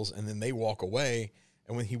these girls, and then they walk away.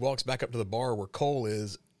 And when he walks back up to the bar where Cole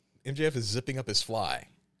is, MJF is zipping up his fly.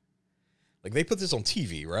 Like, they put this on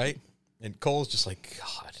TV, right? And Cole's just like,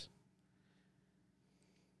 God.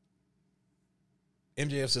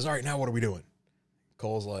 MJF says, all right, now what are we doing?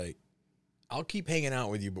 Cole's like, I'll keep hanging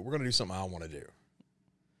out with you, but we're going to do something I want to do.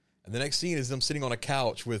 And the next scene is them sitting on a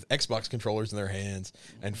couch with Xbox controllers in their hands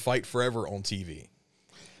and fight forever on TV.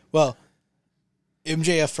 Well,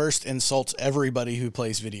 MJF first insults everybody who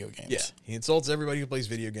plays video games. Yeah, he insults everybody who plays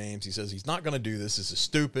video games. He says he's not going to do this. This is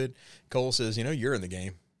stupid. Cole says, you're in the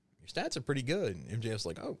game. Your stats are pretty good. And MJF's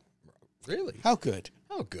like, oh, really? How good?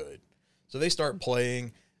 How good? So they start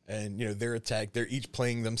playing, and, they're attacked. They're each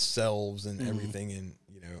playing themselves and everything, and,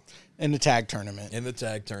 in the tag tournament. In the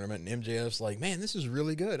tag tournament. And MJF's like, man, this is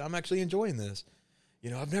really good. I'm actually enjoying this.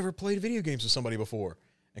 I've never played video games with somebody before.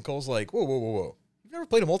 And Cole's like, whoa. You've never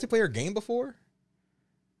played a multiplayer game before?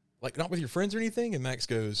 Like, not with your friends or anything? And Max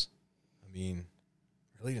goes, I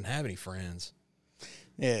really didn't have any friends.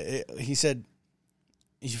 Yeah, he said,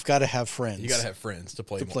 you've got to have friends. You got to have friends to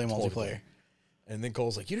play multiplayer. And then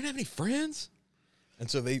Cole's like, you didn't have any friends? And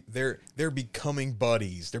so they're becoming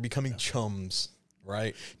buddies. They're becoming chums,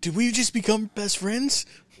 right? Did we just become best friends?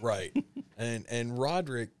 Right. and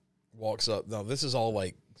Roderick walks up. Now, this is all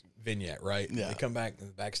like vignette, right? Yeah. They come back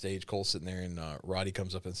backstage. Cole's sitting there, and Roddy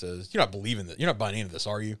comes up and says, you're not believing this. You're not buying into this,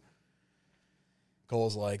 are you?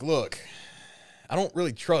 Cole's like, look, I don't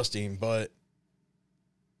really trust him, but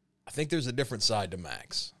I think there's a different side to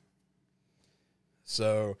Max.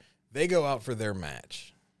 So they go out for their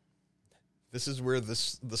match. This is where the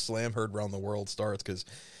slam heard around the world starts, because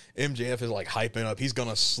MJF is like hyping up. He's going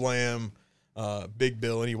to slam Big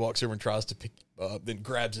Bill, and he walks over and tries to pick up, then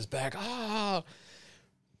grabs his back.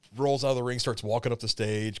 Rolls out of the ring, starts walking up the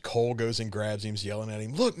stage. Cole goes and grabs him, yelling at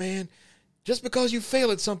him, look, man, just because you fail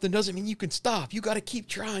at something doesn't mean you can stop. You got to keep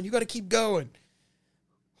trying. You got to keep going.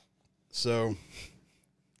 So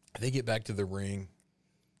They get back to the ring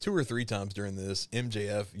 2 or 3 times during this.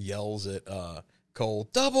 MJF yells at Cole,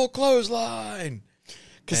 double clothesline.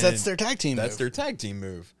 Because that's their tag team That's move. their tag team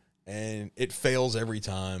move. And it fails every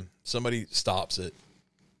time. Somebody stops it.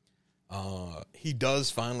 He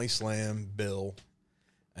does finally slam Bill.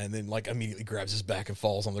 And then, like, immediately grabs his back and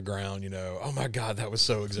falls on the ground, Oh, my God, that was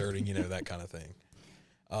so exerting, that kind of thing.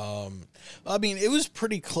 I mean, it was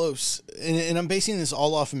pretty close. And I'm basing this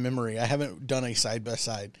all off of memory. I haven't done a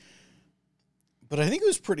side-by-side. But I think it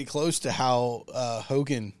was pretty close to how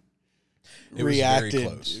Hogan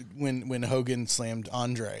reacted when Hogan slammed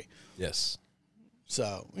Andre. Yes.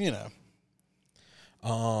 So,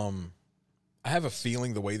 I have a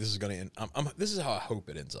feeling the way this is going to end. This is how I hope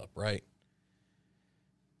it ends up, right?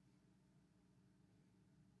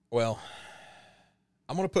 Well,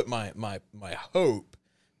 I'm going to put my hope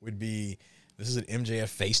would be this is an MJF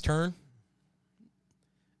face turn.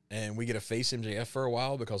 And we get a face MJF for a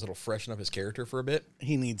while because it'll freshen up his character for a bit.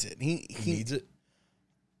 He needs it. He needs it.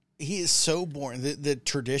 He is so boring. The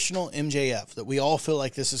traditional MJF that we all feel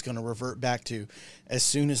like this is going to revert back to as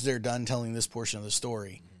soon as they're done telling this portion of the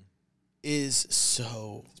story is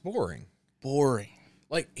so boring.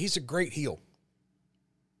 Like, he's a great heel.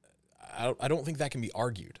 I don't think that can be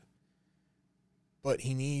argued. But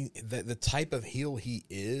the type of heel he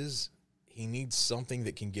is, he needs something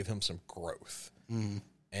that can give him some growth. Mm.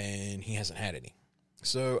 And he hasn't had any.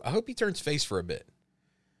 So I hope he turns face for a bit.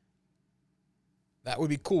 That would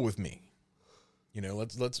be cool with me.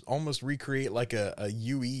 Let's almost recreate like a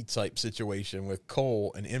UE type situation with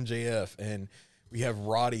Cole and MJF, and we have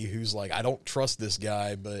Roddy who's like, I don't trust this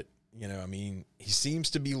guy, but he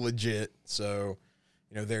seems to be legit. So,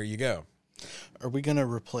 there you go. Are we going to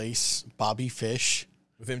replace Bobby Fish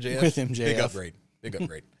with MJF? With MJF. Big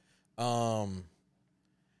upgrade.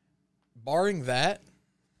 Barring that,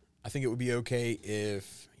 I think it would be okay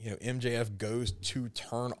if, MJF goes to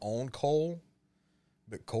turn on Cole,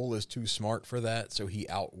 but Cole is too smart for that, so he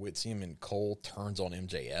outwits him and Cole turns on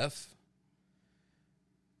MJF.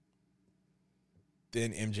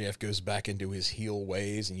 Then MJF goes back into his heel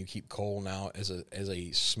ways, and you keep Cole now as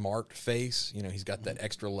a smart face. He's got that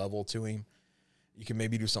extra level to him. You can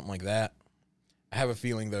maybe do something like that. I have a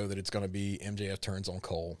feeling, though, that it's going to be MJF turns on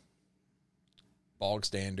Cole. Bog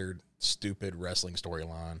standard, stupid wrestling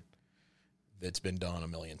storyline that's been done a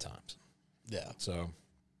million times. Yeah. So,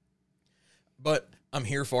 but I'm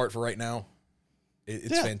here for it for right now.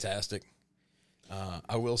 It's fantastic.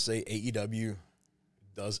 I will say AEW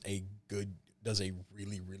does a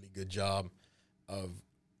really, really good job of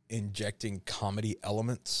injecting comedy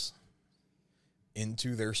elements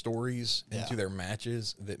into their stories, into their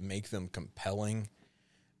matches that make them compelling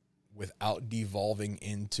without devolving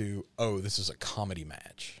into, oh, this is a comedy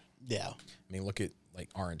match. Yeah. I mean, look at like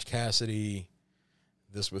Orange Cassidy.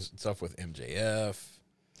 This was stuff with MJF.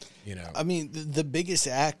 I mean, the biggest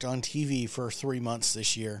act on TV for 3 months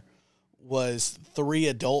this year was 3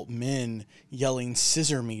 adult men yelling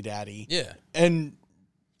 "Scissor me, Daddy." Yeah. And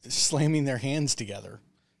slamming their hands together.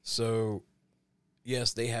 So,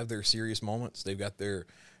 yes, they have their serious moments. They've got their,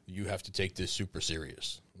 you have to take this super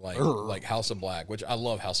serious. Like House of Black, which I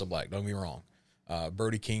love House of Black, don't get me wrong.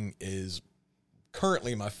 Brody King is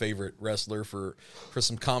currently my favorite wrestler for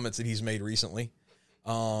some comments that he's made recently,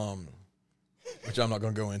 which I'm not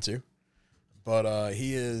going to go into. But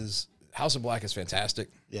House of Black is fantastic.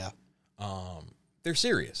 Yeah. They're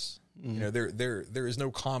serious. There is no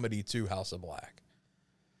comedy to House of Black,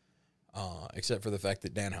 except for the fact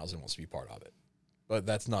that Danhausen wants to be part of it. But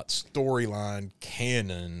that's not storyline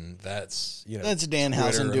canon. That's that's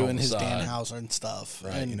Danhausen doing his Danhausen stuff,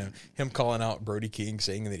 right? And Him calling out Brody King,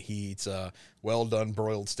 saying that he eats well done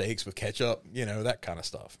broiled steaks with ketchup. That kind of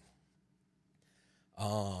stuff.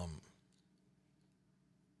 But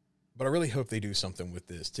I really hope they do something with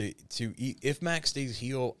this. If Max stays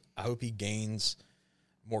heel, I hope he gains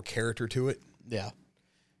more character to it. Yeah.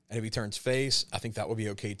 And if he turns face, I think that would be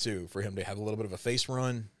okay too, for him to have a little bit of a face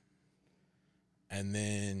run. And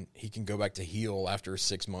then he can go back to heel after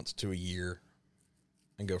 6 months to a year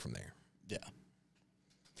and go from there. Yeah.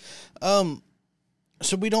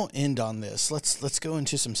 So we don't end on this. Let's go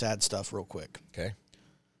into some sad stuff real quick. Okay.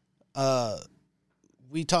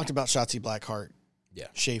 We talked about Shotzi Blackheart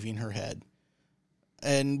shaving her head.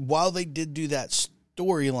 And while they did do that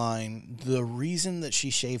storyline, the reason that she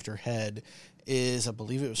shaved her head is, I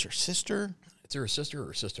believe it was her sister. It's her sister or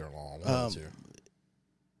her sister-in-law. One of the two.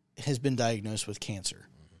 Has been diagnosed with cancer.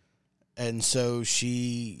 Mm-hmm. And so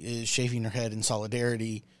she is shaving her head in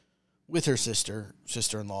solidarity with her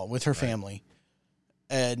sister-in-law, with her family.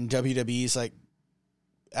 And WWE's like,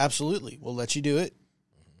 absolutely, we'll let you do it,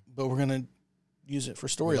 but we're going to, use it for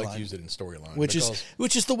We like storyline. to use it in storyline. Which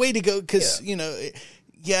is the way to go, because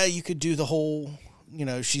you could do the whole,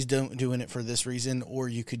 she's doing it for this reason, or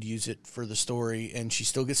you could use it for the story, and she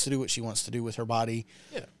still gets to do what she wants to do with her body.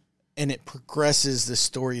 Yeah. And it progresses the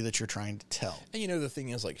story that you're trying to tell. And the thing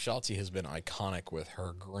is, like, Shotzi has been iconic with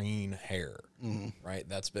her green hair, right?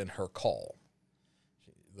 That's been her call.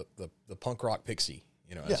 The punk rock pixie,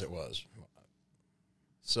 as it was.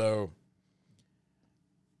 So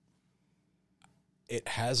it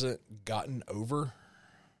hasn't gotten over.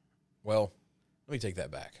 Well, let me take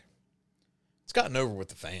that back. It's gotten over with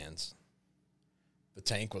the fans. The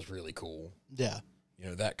tank was really cool. Yeah.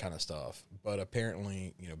 That kind of stuff. But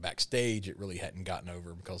apparently, backstage, it really hadn't gotten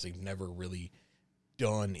over because they've never really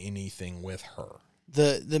done anything with her.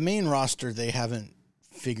 The main roster, they haven't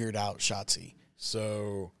figured out Shotzi.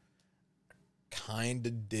 So, kind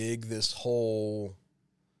of dig this whole,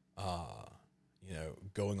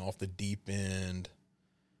 going off the deep end,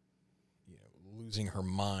 losing her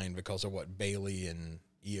mind because of what Bailey and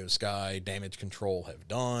Io Sky, Damage Control have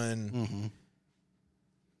done. Mm-hmm.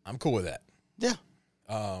 I'm cool with that. Yeah.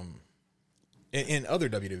 In other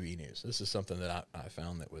WWE news, this is something that I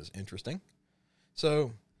found that was interesting.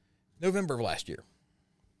 So, November of last year,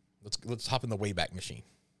 let's hop in the Wayback Machine.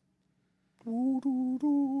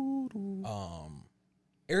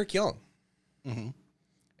 Eric Young. Mm-hmm.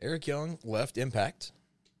 Eric Young left Impact.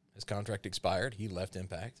 His contract expired. He left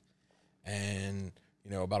Impact. And,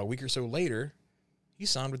 about a week or so later, he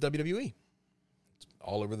signed with WWE. It's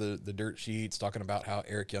all over the dirt sheets talking about how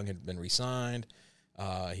Eric Young had been re-signed.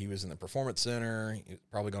 He was in the Performance Center. He's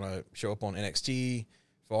probably going to show up on NXT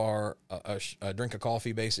for a drink of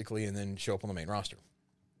coffee, basically, and then show up on the main roster.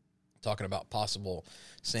 Talking about possible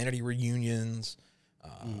Sanity reunions,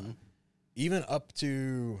 even up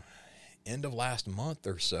to end of last month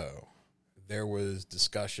or so, there was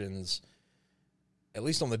discussions, at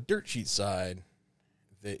least on the dirt sheet side,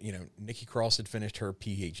 that, Nikki Cross had finished her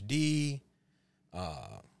PhD.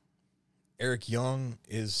 Eric Young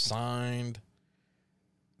is signed.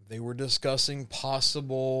 They were discussing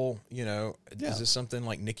possible, is this something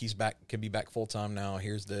like Nikki's back, can be back full time now?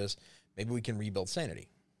 Here's this. Maybe we can rebuild Sanity.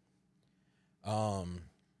 And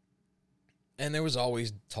there was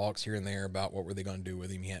always talks here and there about what were they going to do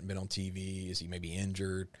with him. He hadn't been on TV. Is he maybe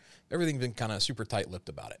injured? Everything's been kind of super tight-lipped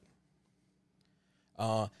about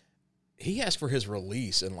it. He asked for his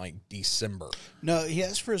release in like December. No, he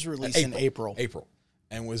asked for his release in April.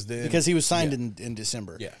 And was then... Because he was signed in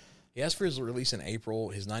December. Yeah. He asked for his release in April.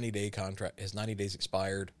 His 90-day contract, his 90 days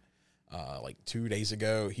expired like 2 days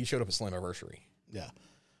ago. He showed up at Slammiversary. Yeah.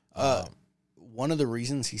 One of the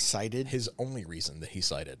reasons he cited... His only reason that he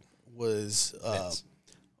cited... was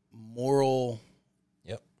moral...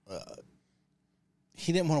 Yep.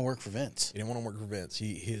 He didn't want to work for Vince. He didn't want to work for Vince.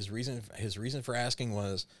 His reason for asking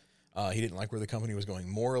was he didn't like where the company was going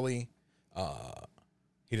morally.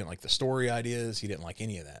 He didn't like the story ideas. He didn't like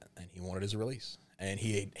any of that, and he wanted his release. And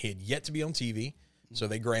he had yet to be on TV, so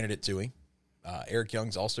they granted it to him. Eric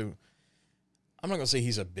Young's also, I'm not going to say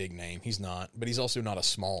he's a big name. He's not, but he's also not a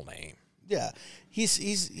small name. Yeah, he's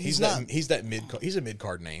a mid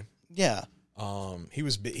card name. Yeah.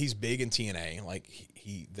 He's big in TNA. Like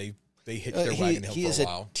they hitched their wagon for a while. He is a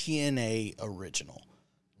TNA original.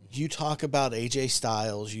 You talk about AJ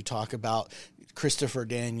Styles, you talk about Christopher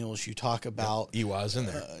Daniels, you talk about EY's in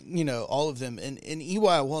there. All of them, and EY,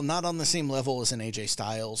 well, not on the same level as an AJ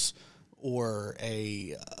Styles or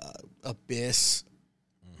a Abyss.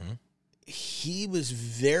 Mm-hmm. He was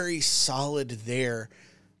very solid there.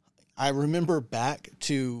 I remember back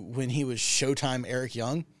to when he was Showtime Eric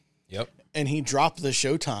Young. Yep. And he dropped the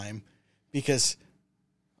Showtime because,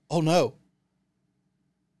 oh no,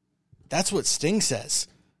 that's what Sting says.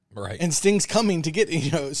 Right. And Sting's coming to get,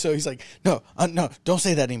 so he's like, no, don't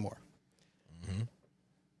say that anymore. Mm-hmm.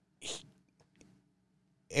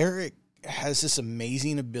 Eric has this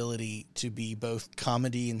amazing ability to be both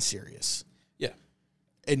comedy and serious. Yeah.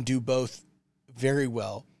 And do both very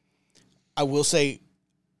well. I will say,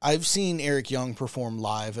 I've seen Eric Young perform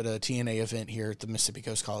live at a TNA event here at the Mississippi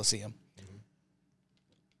Coast Coliseum. Mm-hmm.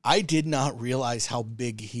 I did not realize how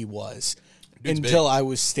big he was until I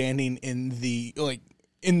was standing in the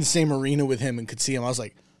same arena with him and could see him. I was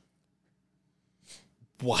like,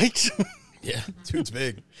 what? Yeah, dude's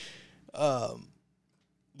big. Yeah.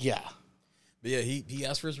 But yeah, he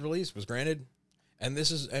asked for his release, was granted. And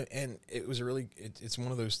it was it's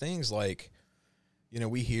one of those things like,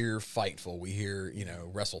 we hear Fightful, we hear,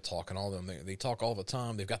 Wrestle Talk and all of them. They talk all the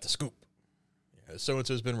time. They've got the scoop.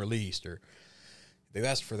 So-and-so's been released, or they've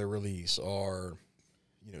asked for their release, or,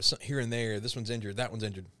 here and there, this one's injured, that one's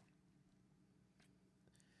injured.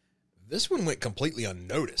 This one went completely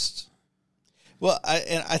unnoticed. Well,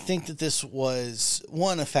 I think that this was,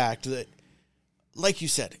 a fact that, like you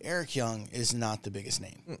said, Eric Young is not the biggest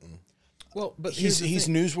name. Mm-mm. Well, but he's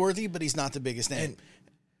newsworthy, but he's not the biggest name.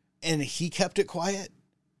 And he kept it quiet,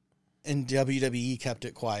 and WWE kept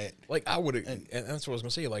it quiet. Like, I would, and that's what I was going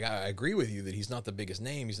to say. Like, I agree with you that he's not the biggest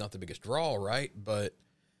name. He's not the biggest draw, right? But,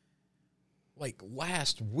 like,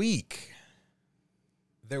 last week,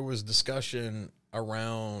 there was discussion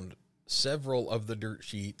around several of the dirt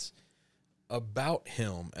sheets about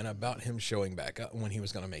him and about him showing back up when he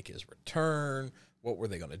was going to make his return. What were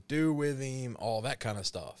they going to do with him? All that kind of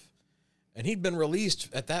stuff. And he'd been released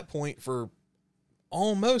at that point for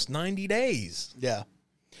almost 90 days. Yeah.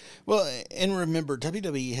 Well, and remember,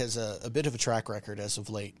 WWE has a bit of a track record as of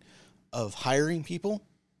late of hiring people,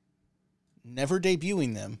 never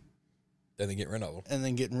debuting them, Then they get rid of them. and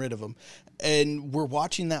then getting rid of them. And we're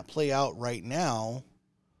watching that play out right now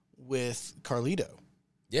with Carlito.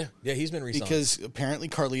 Yeah, he's been re-signed. Because apparently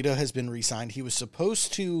Carlito has been re-signed. He was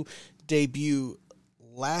supposed to debut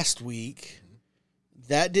last week.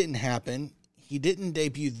 That didn't happen. He didn't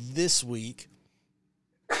debut this week.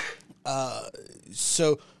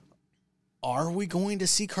 So are we going to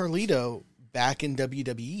see Carlito back in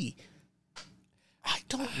WWE? I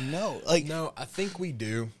don't know. No, I think we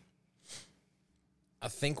do. I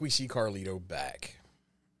think we see Carlito back.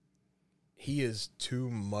 He is too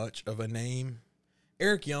much of a name.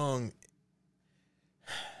 Eric Young,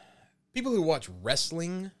 people who watch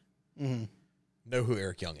wrestling know who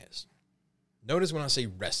Eric Young is. Notice when I say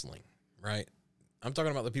wrestling, right? I'm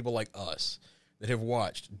talking about the people like us that have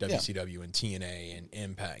watched WCW and TNA and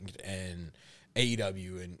Impact and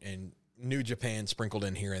AEW and New Japan sprinkled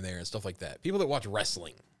in here and there and stuff like that. People that watch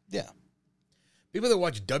wrestling. Yeah. People that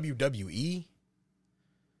watch WWE,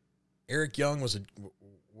 Eric Young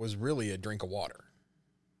was really a drink of water.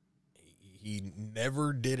 He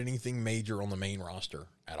never did anything major on the main roster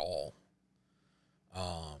at all.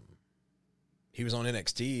 He was on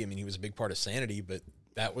NXT. I mean, he was a big part of Sanity, but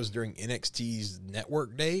that was during NXT's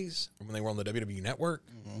network days when they were on the WWE network.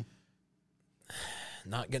 Mm-hmm.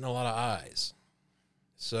 Not getting a lot of eyes.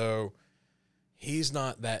 So he's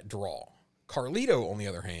not that draw. Carlito, on the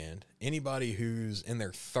other hand, anybody who's in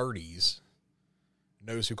their 30s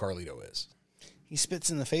knows who Carlito is. He spits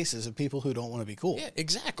in the faces of people who don't want to be cool. Yeah,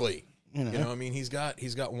 exactly. You know, I mean, he's got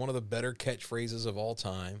one of the better catchphrases of all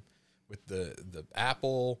time with the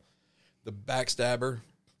apple, the backstabber.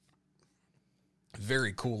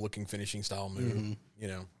 Very cool looking finishing style move,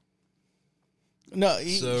 No,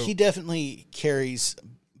 he definitely carries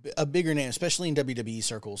a bigger name, especially in WWE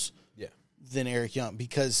circles, than Eric Young,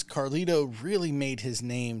 because Carlito really made his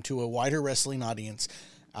name to a wider wrestling audience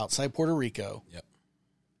outside Puerto Rico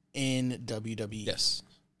in WWE. Yes.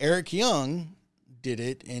 Eric Young did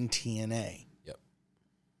it in TNA. Yep.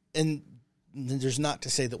 And there's not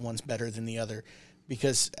to say that one's better than the other,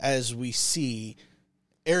 because as we see,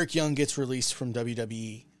 Eric Young gets released from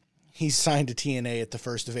WWE. He's signed to TNA at the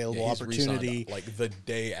first available opportunity. Like the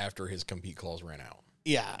day after his compete clause ran out.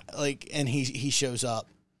 Yeah, and he shows up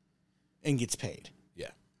and gets paid.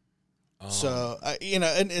 Yeah. So,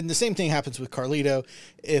 and the same thing happens with Carlito.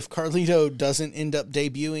 If Carlito doesn't end up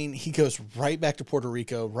debuting, he goes right back to Puerto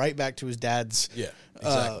Rico, right back to his dad's. Yeah,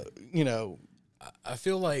 exactly. I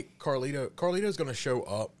feel like Carlito's going to show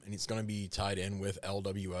up and it's going to be tied in with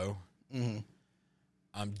LWO. Mm-hmm.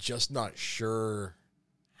 I'm just not sure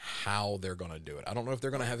how they're going to do it. I don't know if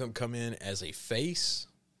they're going to have him come in as a face,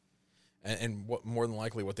 and what more than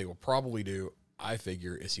likely what they will probably do, I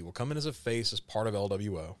figure, is he will come in as a face as part of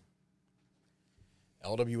LWO.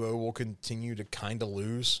 LWO will continue to kind of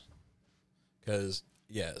lose because,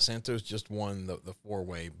 Santos just won the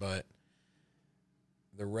 4-way, but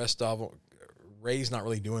the rest of them, Ray's not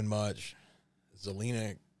really doing much.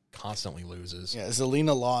 Zelina constantly loses. Yeah,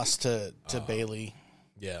 Zelina lost to Bailey.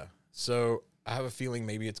 Yeah. So I have a feeling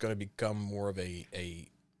maybe it's going to become more of they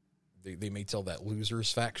may tell that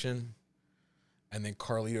losers faction, and then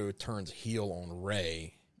Carlito turns heel on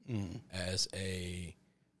Ray as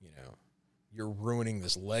you're ruining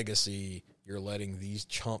this legacy. You're letting these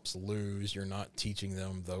chumps lose. You're not teaching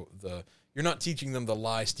them you're not teaching them the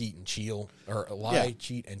lie, cheat, and steal, or lie,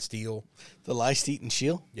 cheat, and steal. The lie, cheat, and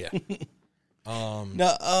steal. Yeah.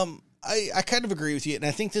 I kind of agree with you, and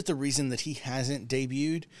I think that the reason that he hasn't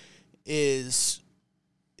debuted is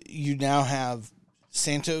you now have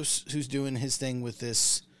Santos, who's doing his thing with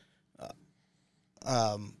this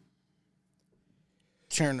the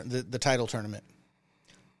title tournament.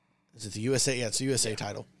 Is it the USA? Yeah, it's the USA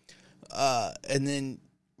title. And then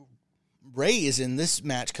Ray is in this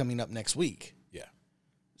match coming up next week. Yeah.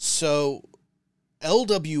 So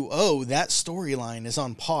LWO, that storyline is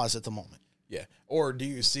on pause at the moment. Yeah. Or do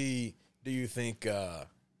you think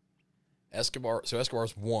Escobar, so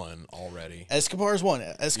Escobar's won already. Escobar's won.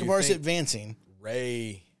 Escobar's advancing.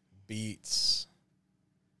 Ray beats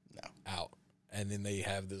No. out. And then they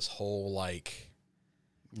have this whole, like,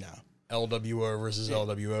 No. LWO versus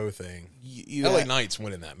LWO thing. You LA have, Knight's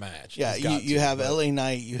winning that match. Yeah, He's got you to, have but- LA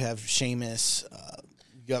Knight, you have Sheamus,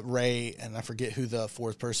 you got Ray, and I forget who the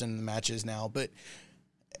fourth person in the match is now, but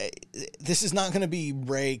this is not going to be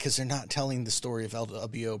Ray because they're not telling the story of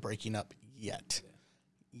LWO breaking up yet.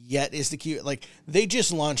 Yet is the key. Like, they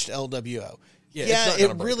just launched LWO. Yeah,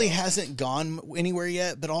 it really hasn't gone anywhere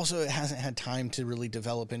yet, but also it hasn't had time to really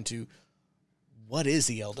develop into what is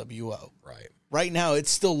the LWO. Right. Right now, it's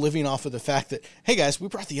still living off of the fact that, hey, guys, we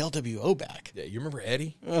brought the LWO back. Yeah, you remember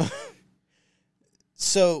Eddie?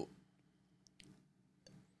 So,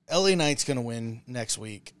 LA Knight's going to win next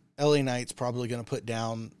week. LA Knight's probably going to put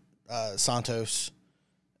down Santos,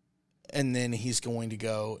 and then he's going to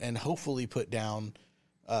go and hopefully put down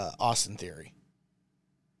Austin Theory.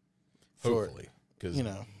 Hopefully. Because,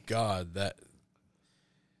 God, that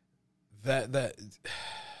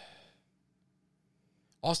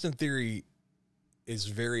Austin Theory is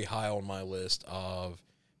very high on my list of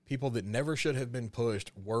people that never should have been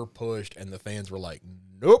pushed, were pushed, and the fans were like,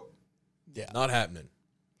 nope, not happening.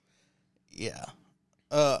 Yeah.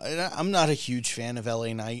 And I'm not a huge fan of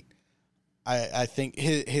LA Knight. I think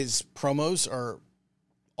his promos are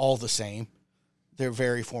all the same. They're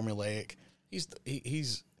very formulaic. He's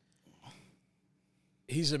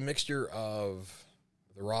a mixture of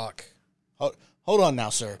The Rock. Hold on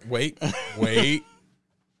now, sir. Wait.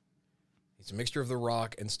 He's a mixture of The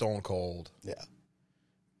Rock and Stone Cold. Yeah.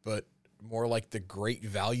 But more like the great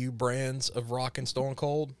value brands of Rock and Stone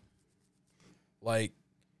Cold. Like,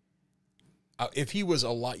 if he was a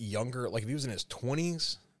lot younger, like if he was in his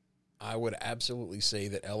 20s, I would absolutely say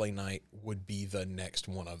that LA Knight would be the next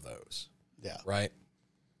one of those. Yeah. Right?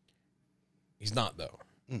 He's not, though.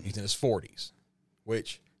 Mm-hmm. He's in his 40s,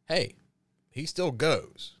 which, hey, he still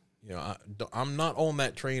goes. I'm not on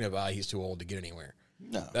that train of, he's too old to get anywhere.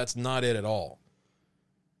 No. That's not it at all.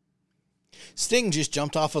 Sting just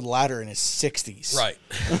jumped off of the ladder in his 60s. Right.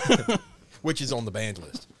 Which is on the banned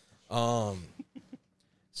list.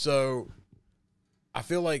 So I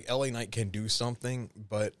feel like LA Knight can do something,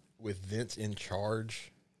 but with Vince in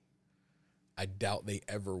charge, I doubt they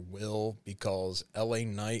ever will, because LA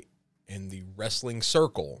Knight in the wrestling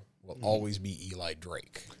circle will always be Eli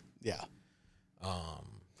Drake. Yeah.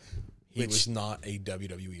 He was not a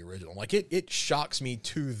WWE original. Like, it shocks me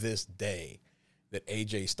to this day that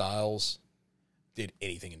AJ Styles did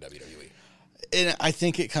anything in WWE. And I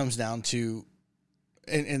think it comes down to,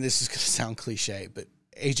 and this is going to sound cliche, but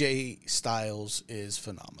AJ Styles is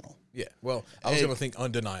phenomenal. Yeah. Well, I was going to think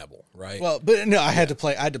undeniable, right? Well, but no, I had to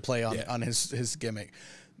play on his gimmick.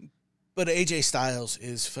 But AJ Styles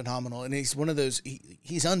is phenomenal, and he's one of those.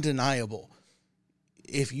 He's undeniable.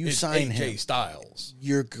 If you sign him, Styles,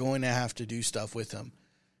 you're going to have to do stuff with him.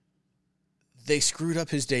 They screwed up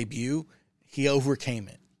his debut. He overcame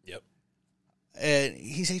it. Yep. And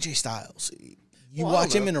he's AJ Styles. You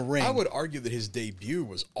watch him in a ring. I would argue that his debut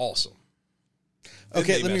was awesome.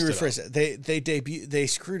 Okay, let me rephrase it. They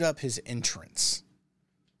screwed up his entrance.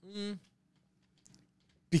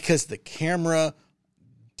 Because the camera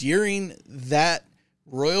during that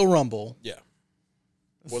Royal Rumble,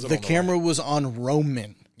 the camera was on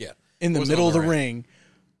Roman. Yeah. In the middle of the ring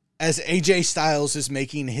as AJ Styles is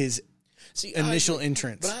making his initial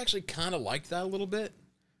entrance. But I actually kind of liked that a little bit.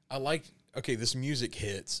 I liked, this music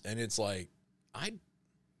hits, and it's like,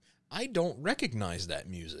 I don't recognize that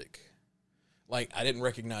music. Like, I didn't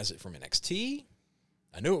recognize it from NXT.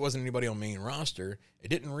 I knew it wasn't anybody on main roster. It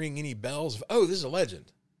didn't ring any bells of, this is a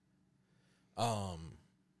legend.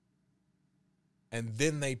 And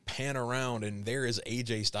then they pan around, and there is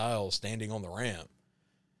AJ Styles standing on the ramp.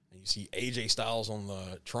 And you see AJ Styles on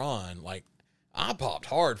the Tron. Like, I popped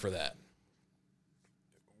hard for that.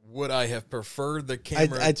 Would I have preferred the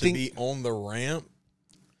camera to be on the ramp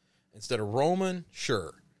instead of Roman?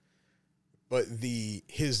 Sure. But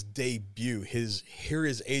his debut, here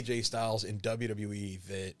is AJ Styles in WWE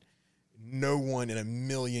that no one in a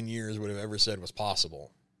million years would have ever said was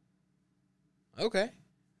possible. Okay.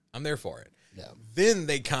 I'm there for it. Yeah. Then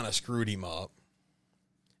they kind of screwed him up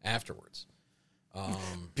afterwards.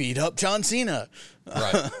 Beat up John Cena.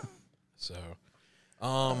 Right. So,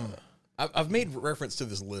 I've made reference to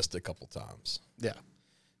this list a couple times. Yeah.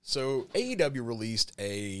 So AEW released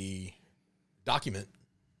a document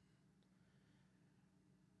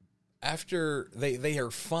after they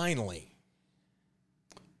are finally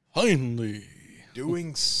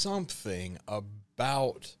doing something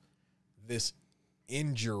about this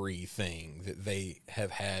injury thing that they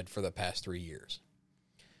have had for the past 3 years.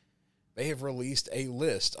 They have released a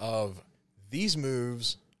list of these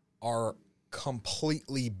moves are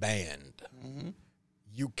completely banned. Mm-hmm.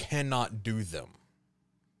 You cannot do them.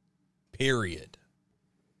 Period.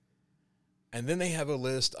 And then they have a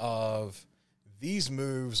list of these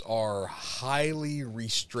moves are highly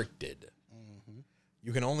restricted. Mm-hmm.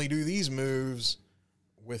 You can only do these moves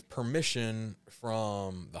with permission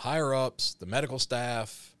from the higher-ups, the medical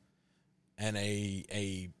staff, and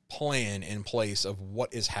a plan in place of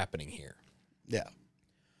what is happening here. Yeah.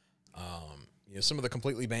 Some of the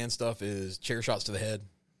completely banned stuff is chair shots to the head,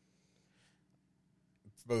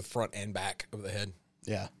 both front and back of the head.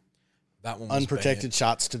 Yeah. That one was unprotected banned.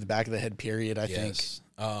 shots to the back of the head, period, I think.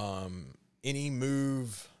 Any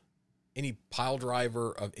move, any pile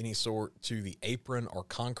driver of any sort to the apron or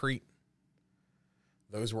concrete,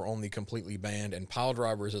 those were on the completely banned, and pile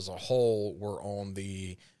drivers as a whole were on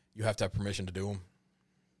the you have to have permission to do them.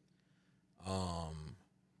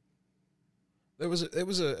 It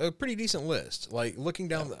was a pretty decent list. Like looking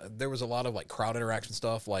down, there was a lot of like crowd interaction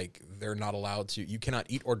stuff. Like they're not allowed to. You cannot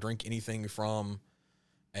eat or drink anything from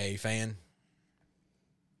a fan.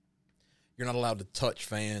 You're not allowed to touch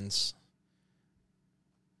fans.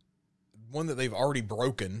 One that they've already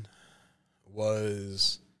broken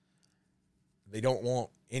was they don't want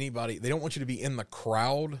anybody. They don't want you to be in the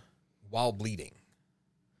crowd while bleeding.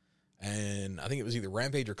 And I think it was either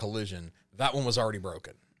Rampage or Collision. That one was already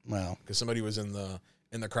broken. Wow. Because somebody was in the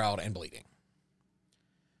crowd and bleeding.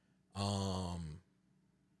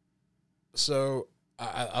 So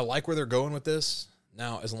I like where they're going with this.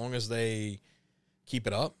 Now, as long as they keep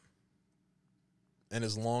it up, and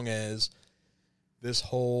as long as this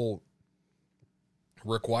whole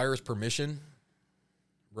requires permission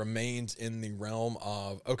remains in the realm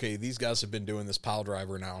of, okay, these guys have been doing this pile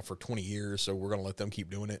driver now for 20 years, so we're going to let them keep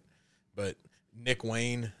doing it. But Nick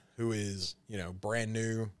Wayne, who is, brand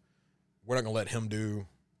new, we're not going to let him do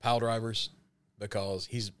pile drivers because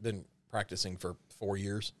he's been practicing for 4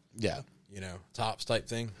 years. Yeah. Tops type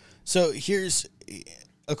thing. So here's,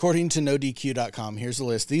 according to NoDQ.com, here's the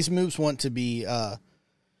list. These moves want to be,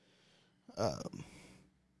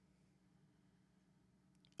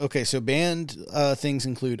 okay, so banned things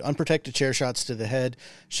include unprotected chair shots to the head,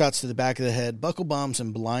 shots to the back of the head, buckle bombs,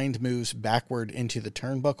 and blind moves backward into the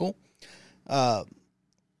turnbuckle.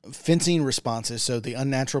 Fencing responses, so the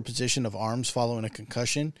unnatural position of arms following a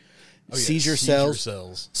concussion. Seizure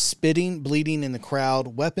cells, spitting, bleeding in the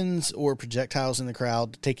crowd, weapons or projectiles in the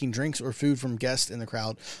crowd, taking drinks or food from guests in the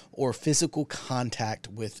crowd, or physical contact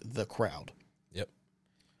with the crowd. Yep.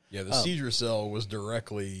 Yeah, the seizure cell was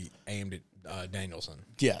directly aimed at Danielson.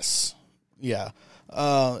 Yes. Yeah.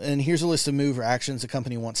 And here's a list of move or actions the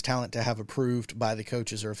company wants talent to have approved by the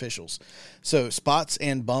coaches or officials. So spots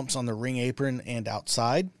and bumps on the ring apron and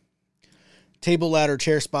outside. Table, ladder,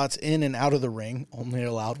 chair spots in and out of the ring, only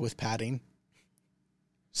allowed with padding.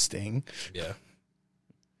 Sting. Yeah.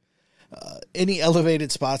 Any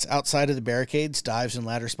elevated spots outside of the barricades, dives and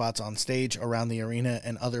ladder spots on stage, around the arena,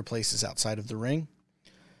 and other places outside of the ring.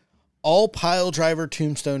 All pile driver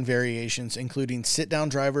tombstone variations, including sit-down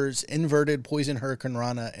drivers, inverted poison hurricane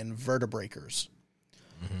rana, and vertebreakers.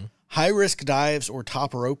 Mm-hmm. High-risk dives or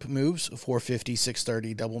top rope moves, 450,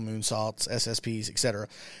 630, double moonsaults, SSPs, etc.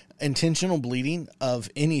 Intentional bleeding of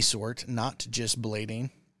any sort, not just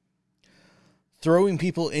blading. Throwing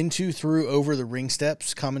people into, through, over the ring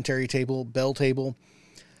steps, commentary table, bell table,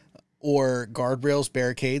 or guardrails,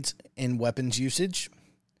 barricades, and weapons usage.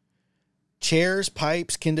 Chairs,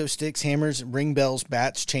 pipes, kendo sticks, hammers, ring bells,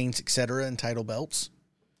 bats, chains, etc., and title belts.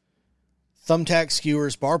 Thumbtacks,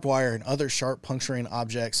 skewers, barbed wire, and other sharp puncturing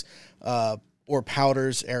objects, or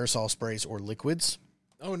powders, aerosol sprays, or liquids.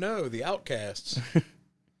 Oh no, the outcasts.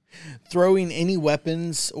 Throwing any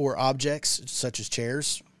weapons or objects, such as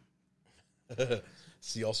chairs.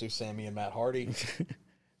 See also Sammy and Matt Hardy.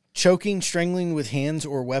 Choking, strangling with hands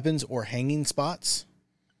or weapons, or hanging spots.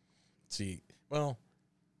 See, well,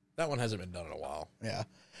 that one hasn't been done in a while. Yeah.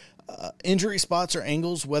 Injury spots or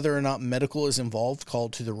angles, whether or not medical is involved,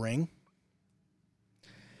 called to the ring.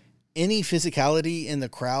 Any physicality in the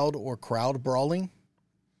crowd or crowd brawling.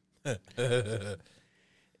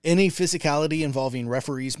 Any physicality involving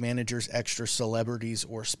referees, managers, extra celebrities,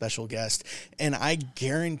 or special guests. And I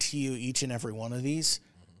guarantee you each and every one of these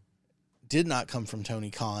did not come from Tony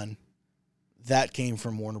Khan. That came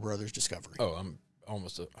from Warner Brothers Discovery. Oh, I'm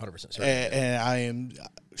almost 100% certain. And I am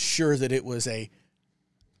sure that it was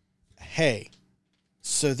hey,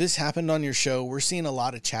 so this happened on your show. We're seeing a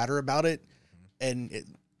lot of chatter about it. And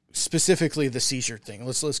specifically the seizure thing.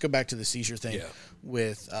 Let's go back to the seizure thing Yeah.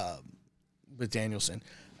 with Danielson.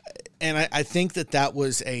 And I think that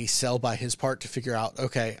was a sell by his part to figure out,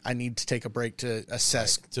 okay, I need to take a break to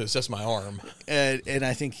assess. Right. To assess my arm. And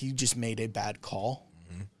I think he just made a bad call.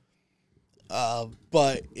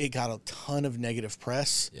 But it got a ton of negative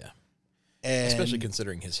press. Yeah. And Especially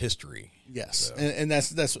considering his history. yes. So. And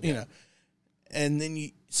that's you know. And then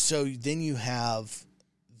you have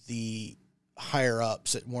the higher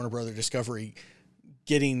ups at Warner Brother Discovery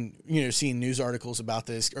getting, seeing news articles about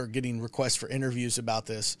this or getting requests for interviews about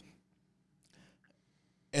this.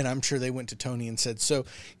 And I'm sure they went to Tony and said, so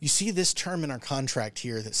you see this term in our contract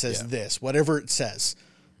here that says this, whatever it says.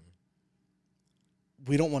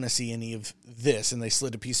 We don't want to see any of this. And they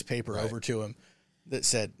slid a piece of paper over to him that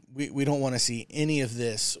said, we don't want to see any of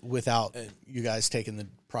this without you guys taking the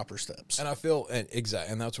proper steps. And I feel, and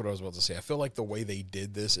that's what I was about to say. I feel like the way they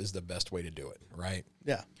did this is the best way to do it, right?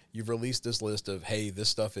 Yeah. You've released this list of, hey, this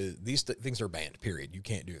stuff is, things are banned, period. You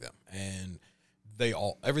can't do them. And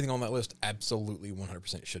everything on that list absolutely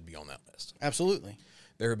 100% should be on that list. Absolutely.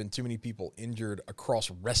 There have been too many people injured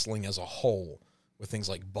across wrestling as a whole with things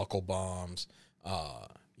like buckle bombs,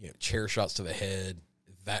 chair shots to the head,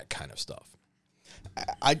 that kind of stuff.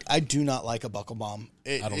 I do not like a buckle bomb.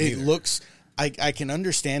 I don't it either. looks, I can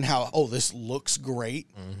understand how, this looks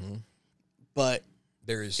great, but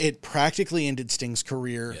it practically ended Sting's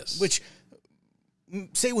career, which,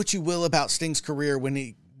 say what you will about Sting's career when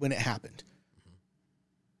it happened.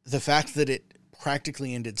 The fact that it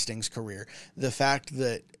practically ended Sting's career, the fact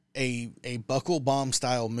that a buckle bomb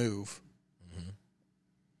style move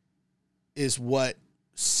is what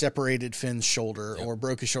separated Finn's shoulder or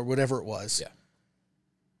broke his shoulder, whatever it was,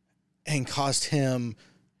 and cost him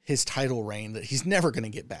his title reign that he's never going to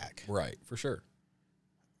get back. Right, for sure.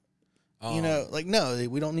 No,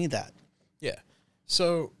 we don't need that. Yeah.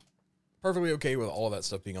 So, perfectly okay with all that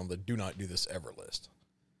stuff being on the do not do this ever list.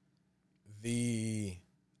 The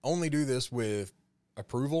only do this with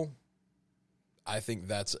approval, I think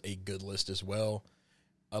that's a good list as well.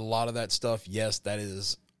 A lot of that stuff, yes, that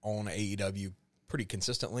is on AEW pretty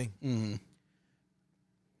consistently. Mm-hmm.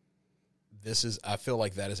 I feel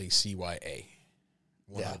like that is a CYA.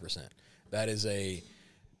 100%. Yeah. That is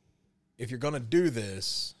if you're going to do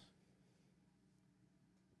this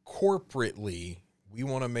corporately, we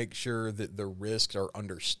want to make sure that the risks are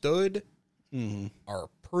understood, are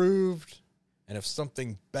approved, and if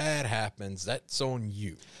something bad happens, that's on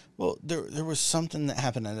you. Well, there was something that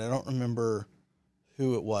happened, and I don't remember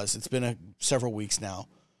who it was. It's been several weeks now,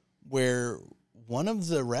 where one of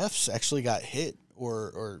the refs actually got hit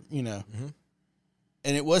or and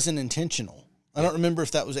it wasn't intentional. I don't remember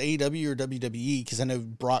if that was AEW or WWE, because I know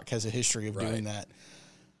Brock has a history of doing that.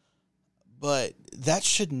 But that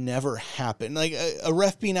should never happen. Like a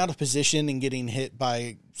ref being out of position and getting hit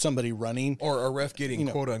by somebody running. Or a ref getting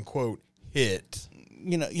quote unquote hit.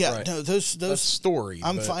 Those story.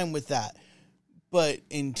 I'm fine with that. But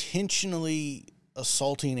intentionally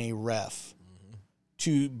assaulting a ref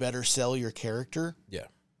to better sell your character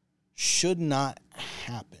should not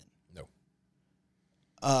happen. No.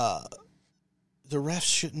 The refs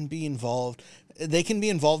shouldn't be involved. They can be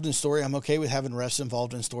involved in story. I'm okay with having refs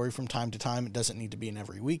involved in story from time to time. It doesn't need to be an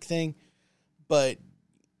every week thing. But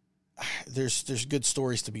there's good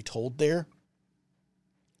stories to be told there.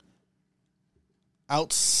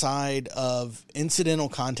 Outside of incidental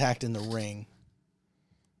contact in the ring,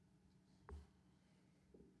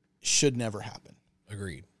 should never happen.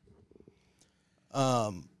 Agreed.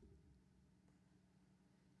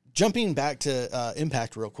 Jumping back to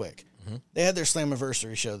Impact real quick. They had their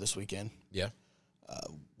Slammiversary show this weekend. Yeah.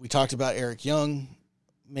 We talked about Eric Young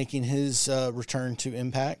making his return to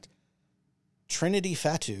Impact. Trinity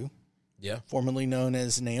Fatu, formerly known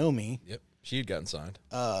as Naomi. Yep. She had gotten signed.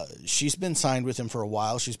 She's been signed with him for a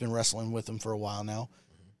while. She's been wrestling with him for a while now.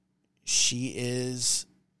 She is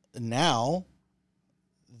now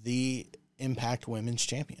the Impact Women's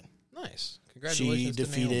Champion. Nice. Congratulations. She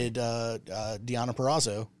defeated Deonna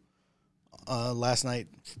Purrazzo last night,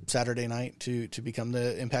 Saturday night, to become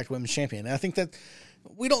the Impact Women's Champion. And I think that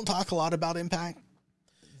we don't talk a lot about Impact.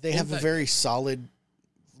 They have a very solid.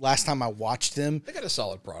 Last time I watched them, they got a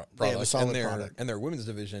solid product. They have a solid product, and their women's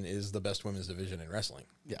division is the best women's division in wrestling.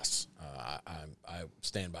 Yes, I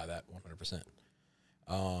stand by that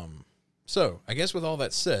 100%. So I guess with all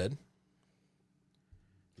that said,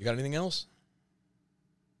 you got anything else,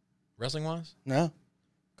 wrestling wise? No.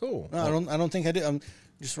 Cool. No, I don't think I do. I'm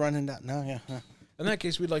just running down. No. In that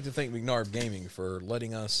case, we'd like to thank McNarb Gaming for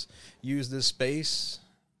letting us use this space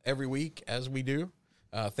every week as we do.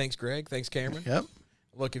 Thanks, Greg. Thanks, Cameron. Yep.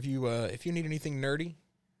 Look, if you need anything nerdy,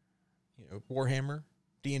 Warhammer,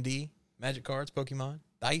 D&D, Magic cards, Pokemon,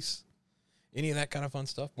 dice, any of that kind of fun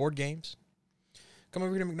stuff, board games, come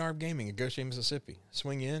over here to McNarb Gaming in Goshen, Mississippi.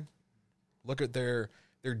 Swing in, look at their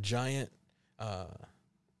giant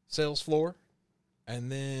sales floor,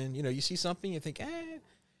 and then, you see something, you think,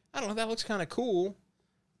 I don't know, that looks kind of cool.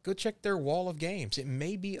 Go check their wall of games. It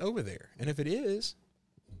may be over there. And if it is,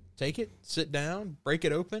 take it, sit down, break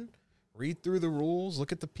it open, read through the rules,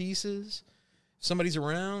 look at the pieces. If somebody's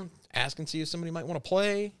around, ask and see if somebody might want to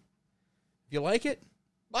play. If you like it,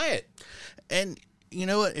 buy it. And you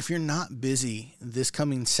know what? If you're not busy this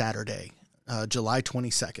coming Saturday, July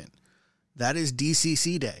 22nd, that is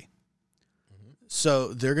DCC Day.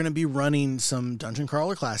 So they're going to be running some Dungeon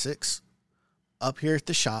Crawler Classics up here at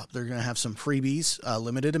the shop. They're going to have some freebies, a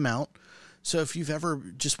limited amount. So if you've ever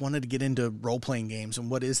just wanted to get into role-playing games, and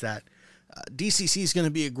what is that? DCC is going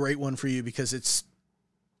to be a great one for you because it's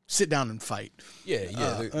sit down and fight.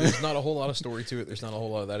 Yeah. There's not a whole lot of story to it. There's not a whole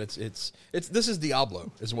lot of that. It's this is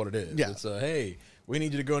Diablo is what it is. Yeah. It's hey, we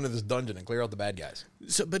need you to go into this dungeon and clear out the bad guys.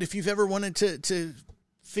 So, but if you've ever wanted to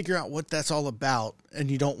figure out what that's all about, and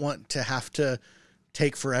you don't want to have to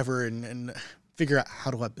take forever and figure out, how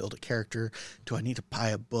do I build a character? Do I need to buy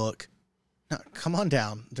a book? No, come on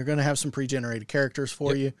down. They're going to have some pre-generated characters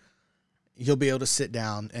for you. You'll be able to sit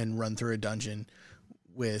down and run through a dungeon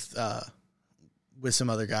with some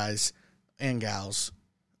other guys and gals.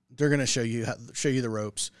 They're going to show you the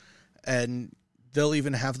ropes, and they'll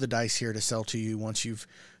even have the dice here to sell to you once you've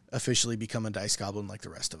officially become a dice goblin like the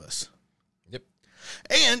rest of us. Yep.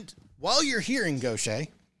 And while you're here in Goshen,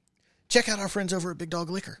 check out our friends over at Big Dog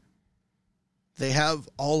Liquor. They have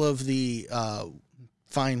all of the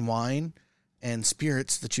fine wine and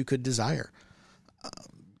spirits that you could desire.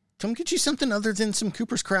 Come get you something other than some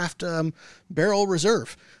Cooper's Craft Barrel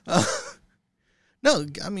Reserve. No,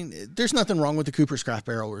 I mean, there's nothing wrong with the Cooper's Craft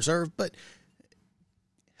Barrel Reserve, but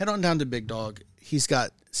head on down to Big Dog. He's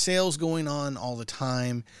got sales going on all the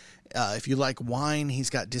time. If you like wine, he's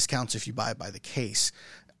got discounts if you buy it by the case.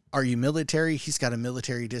 Are you military? He's got a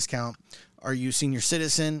military discount. Are you senior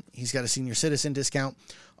citizen? He's got a senior citizen discount.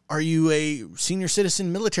 Are you a senior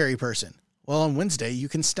citizen military person? Well, on Wednesday, you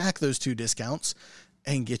can stack those two discounts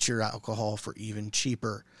and get your alcohol for even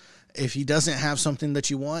cheaper. If he doesn't have something that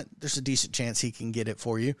you want, there's a decent chance he can get it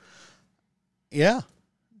for you. Yeah.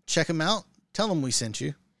 Check him out. Tell him we sent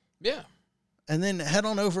you. Yeah. And then head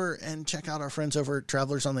on over and check out our friends over at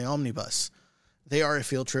Travelers on the Omnibus. They are a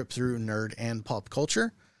field trip through nerd and pop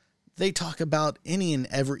culture. They talk about anything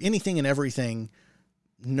and everything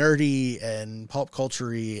nerdy and pop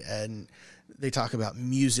culture-y, and they talk about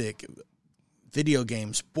music, video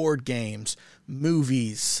games, board games,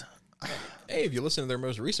 movies. Hey, if you listen to their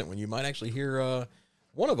most recent one, you might actually hear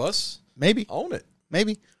one of us Maybe. own it.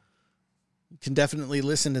 Maybe. You can definitely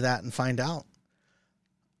listen to that and find out.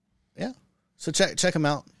 Yeah. So check them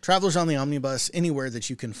out. Travelers on the Omnibus, anywhere that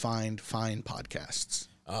you can find fine podcasts.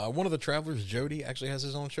 One of the travelers, Jody, actually has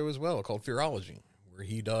his own show as well called Fearology, where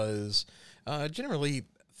he does generally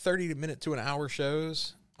 30-minute to an hour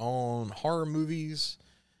shows on horror movies,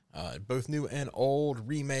 both new and old,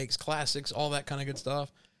 remakes, classics, all that kind of good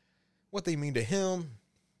stuff. What they mean to him,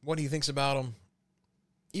 what he thinks about them,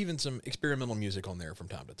 even some experimental music on there from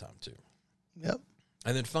time to time, too. Yep.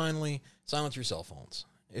 And then finally, silence your cell phones.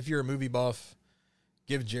 If you're a movie buff,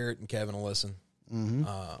 give Jarrett and Kevin a listen. Mm-hmm.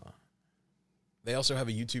 They also have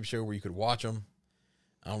a YouTube show where you could watch them.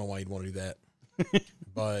 I don't know why you'd want to do that.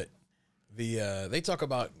 But they talk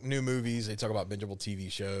about new movies. They talk about bingeable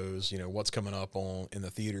TV shows, what's coming up in the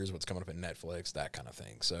theaters, what's coming up in Netflix, that kind of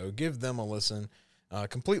thing. So give them a listen.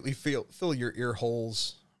 Completely fill your ear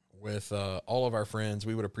holes with all of our friends.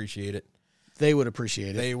 We would appreciate it. They would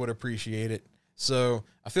appreciate it. They would appreciate it. So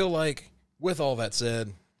I feel like with all that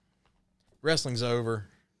said, wrestling's over.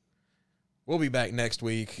 We'll be back next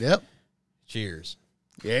week. Yep. Cheers.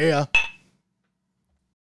 Yeah.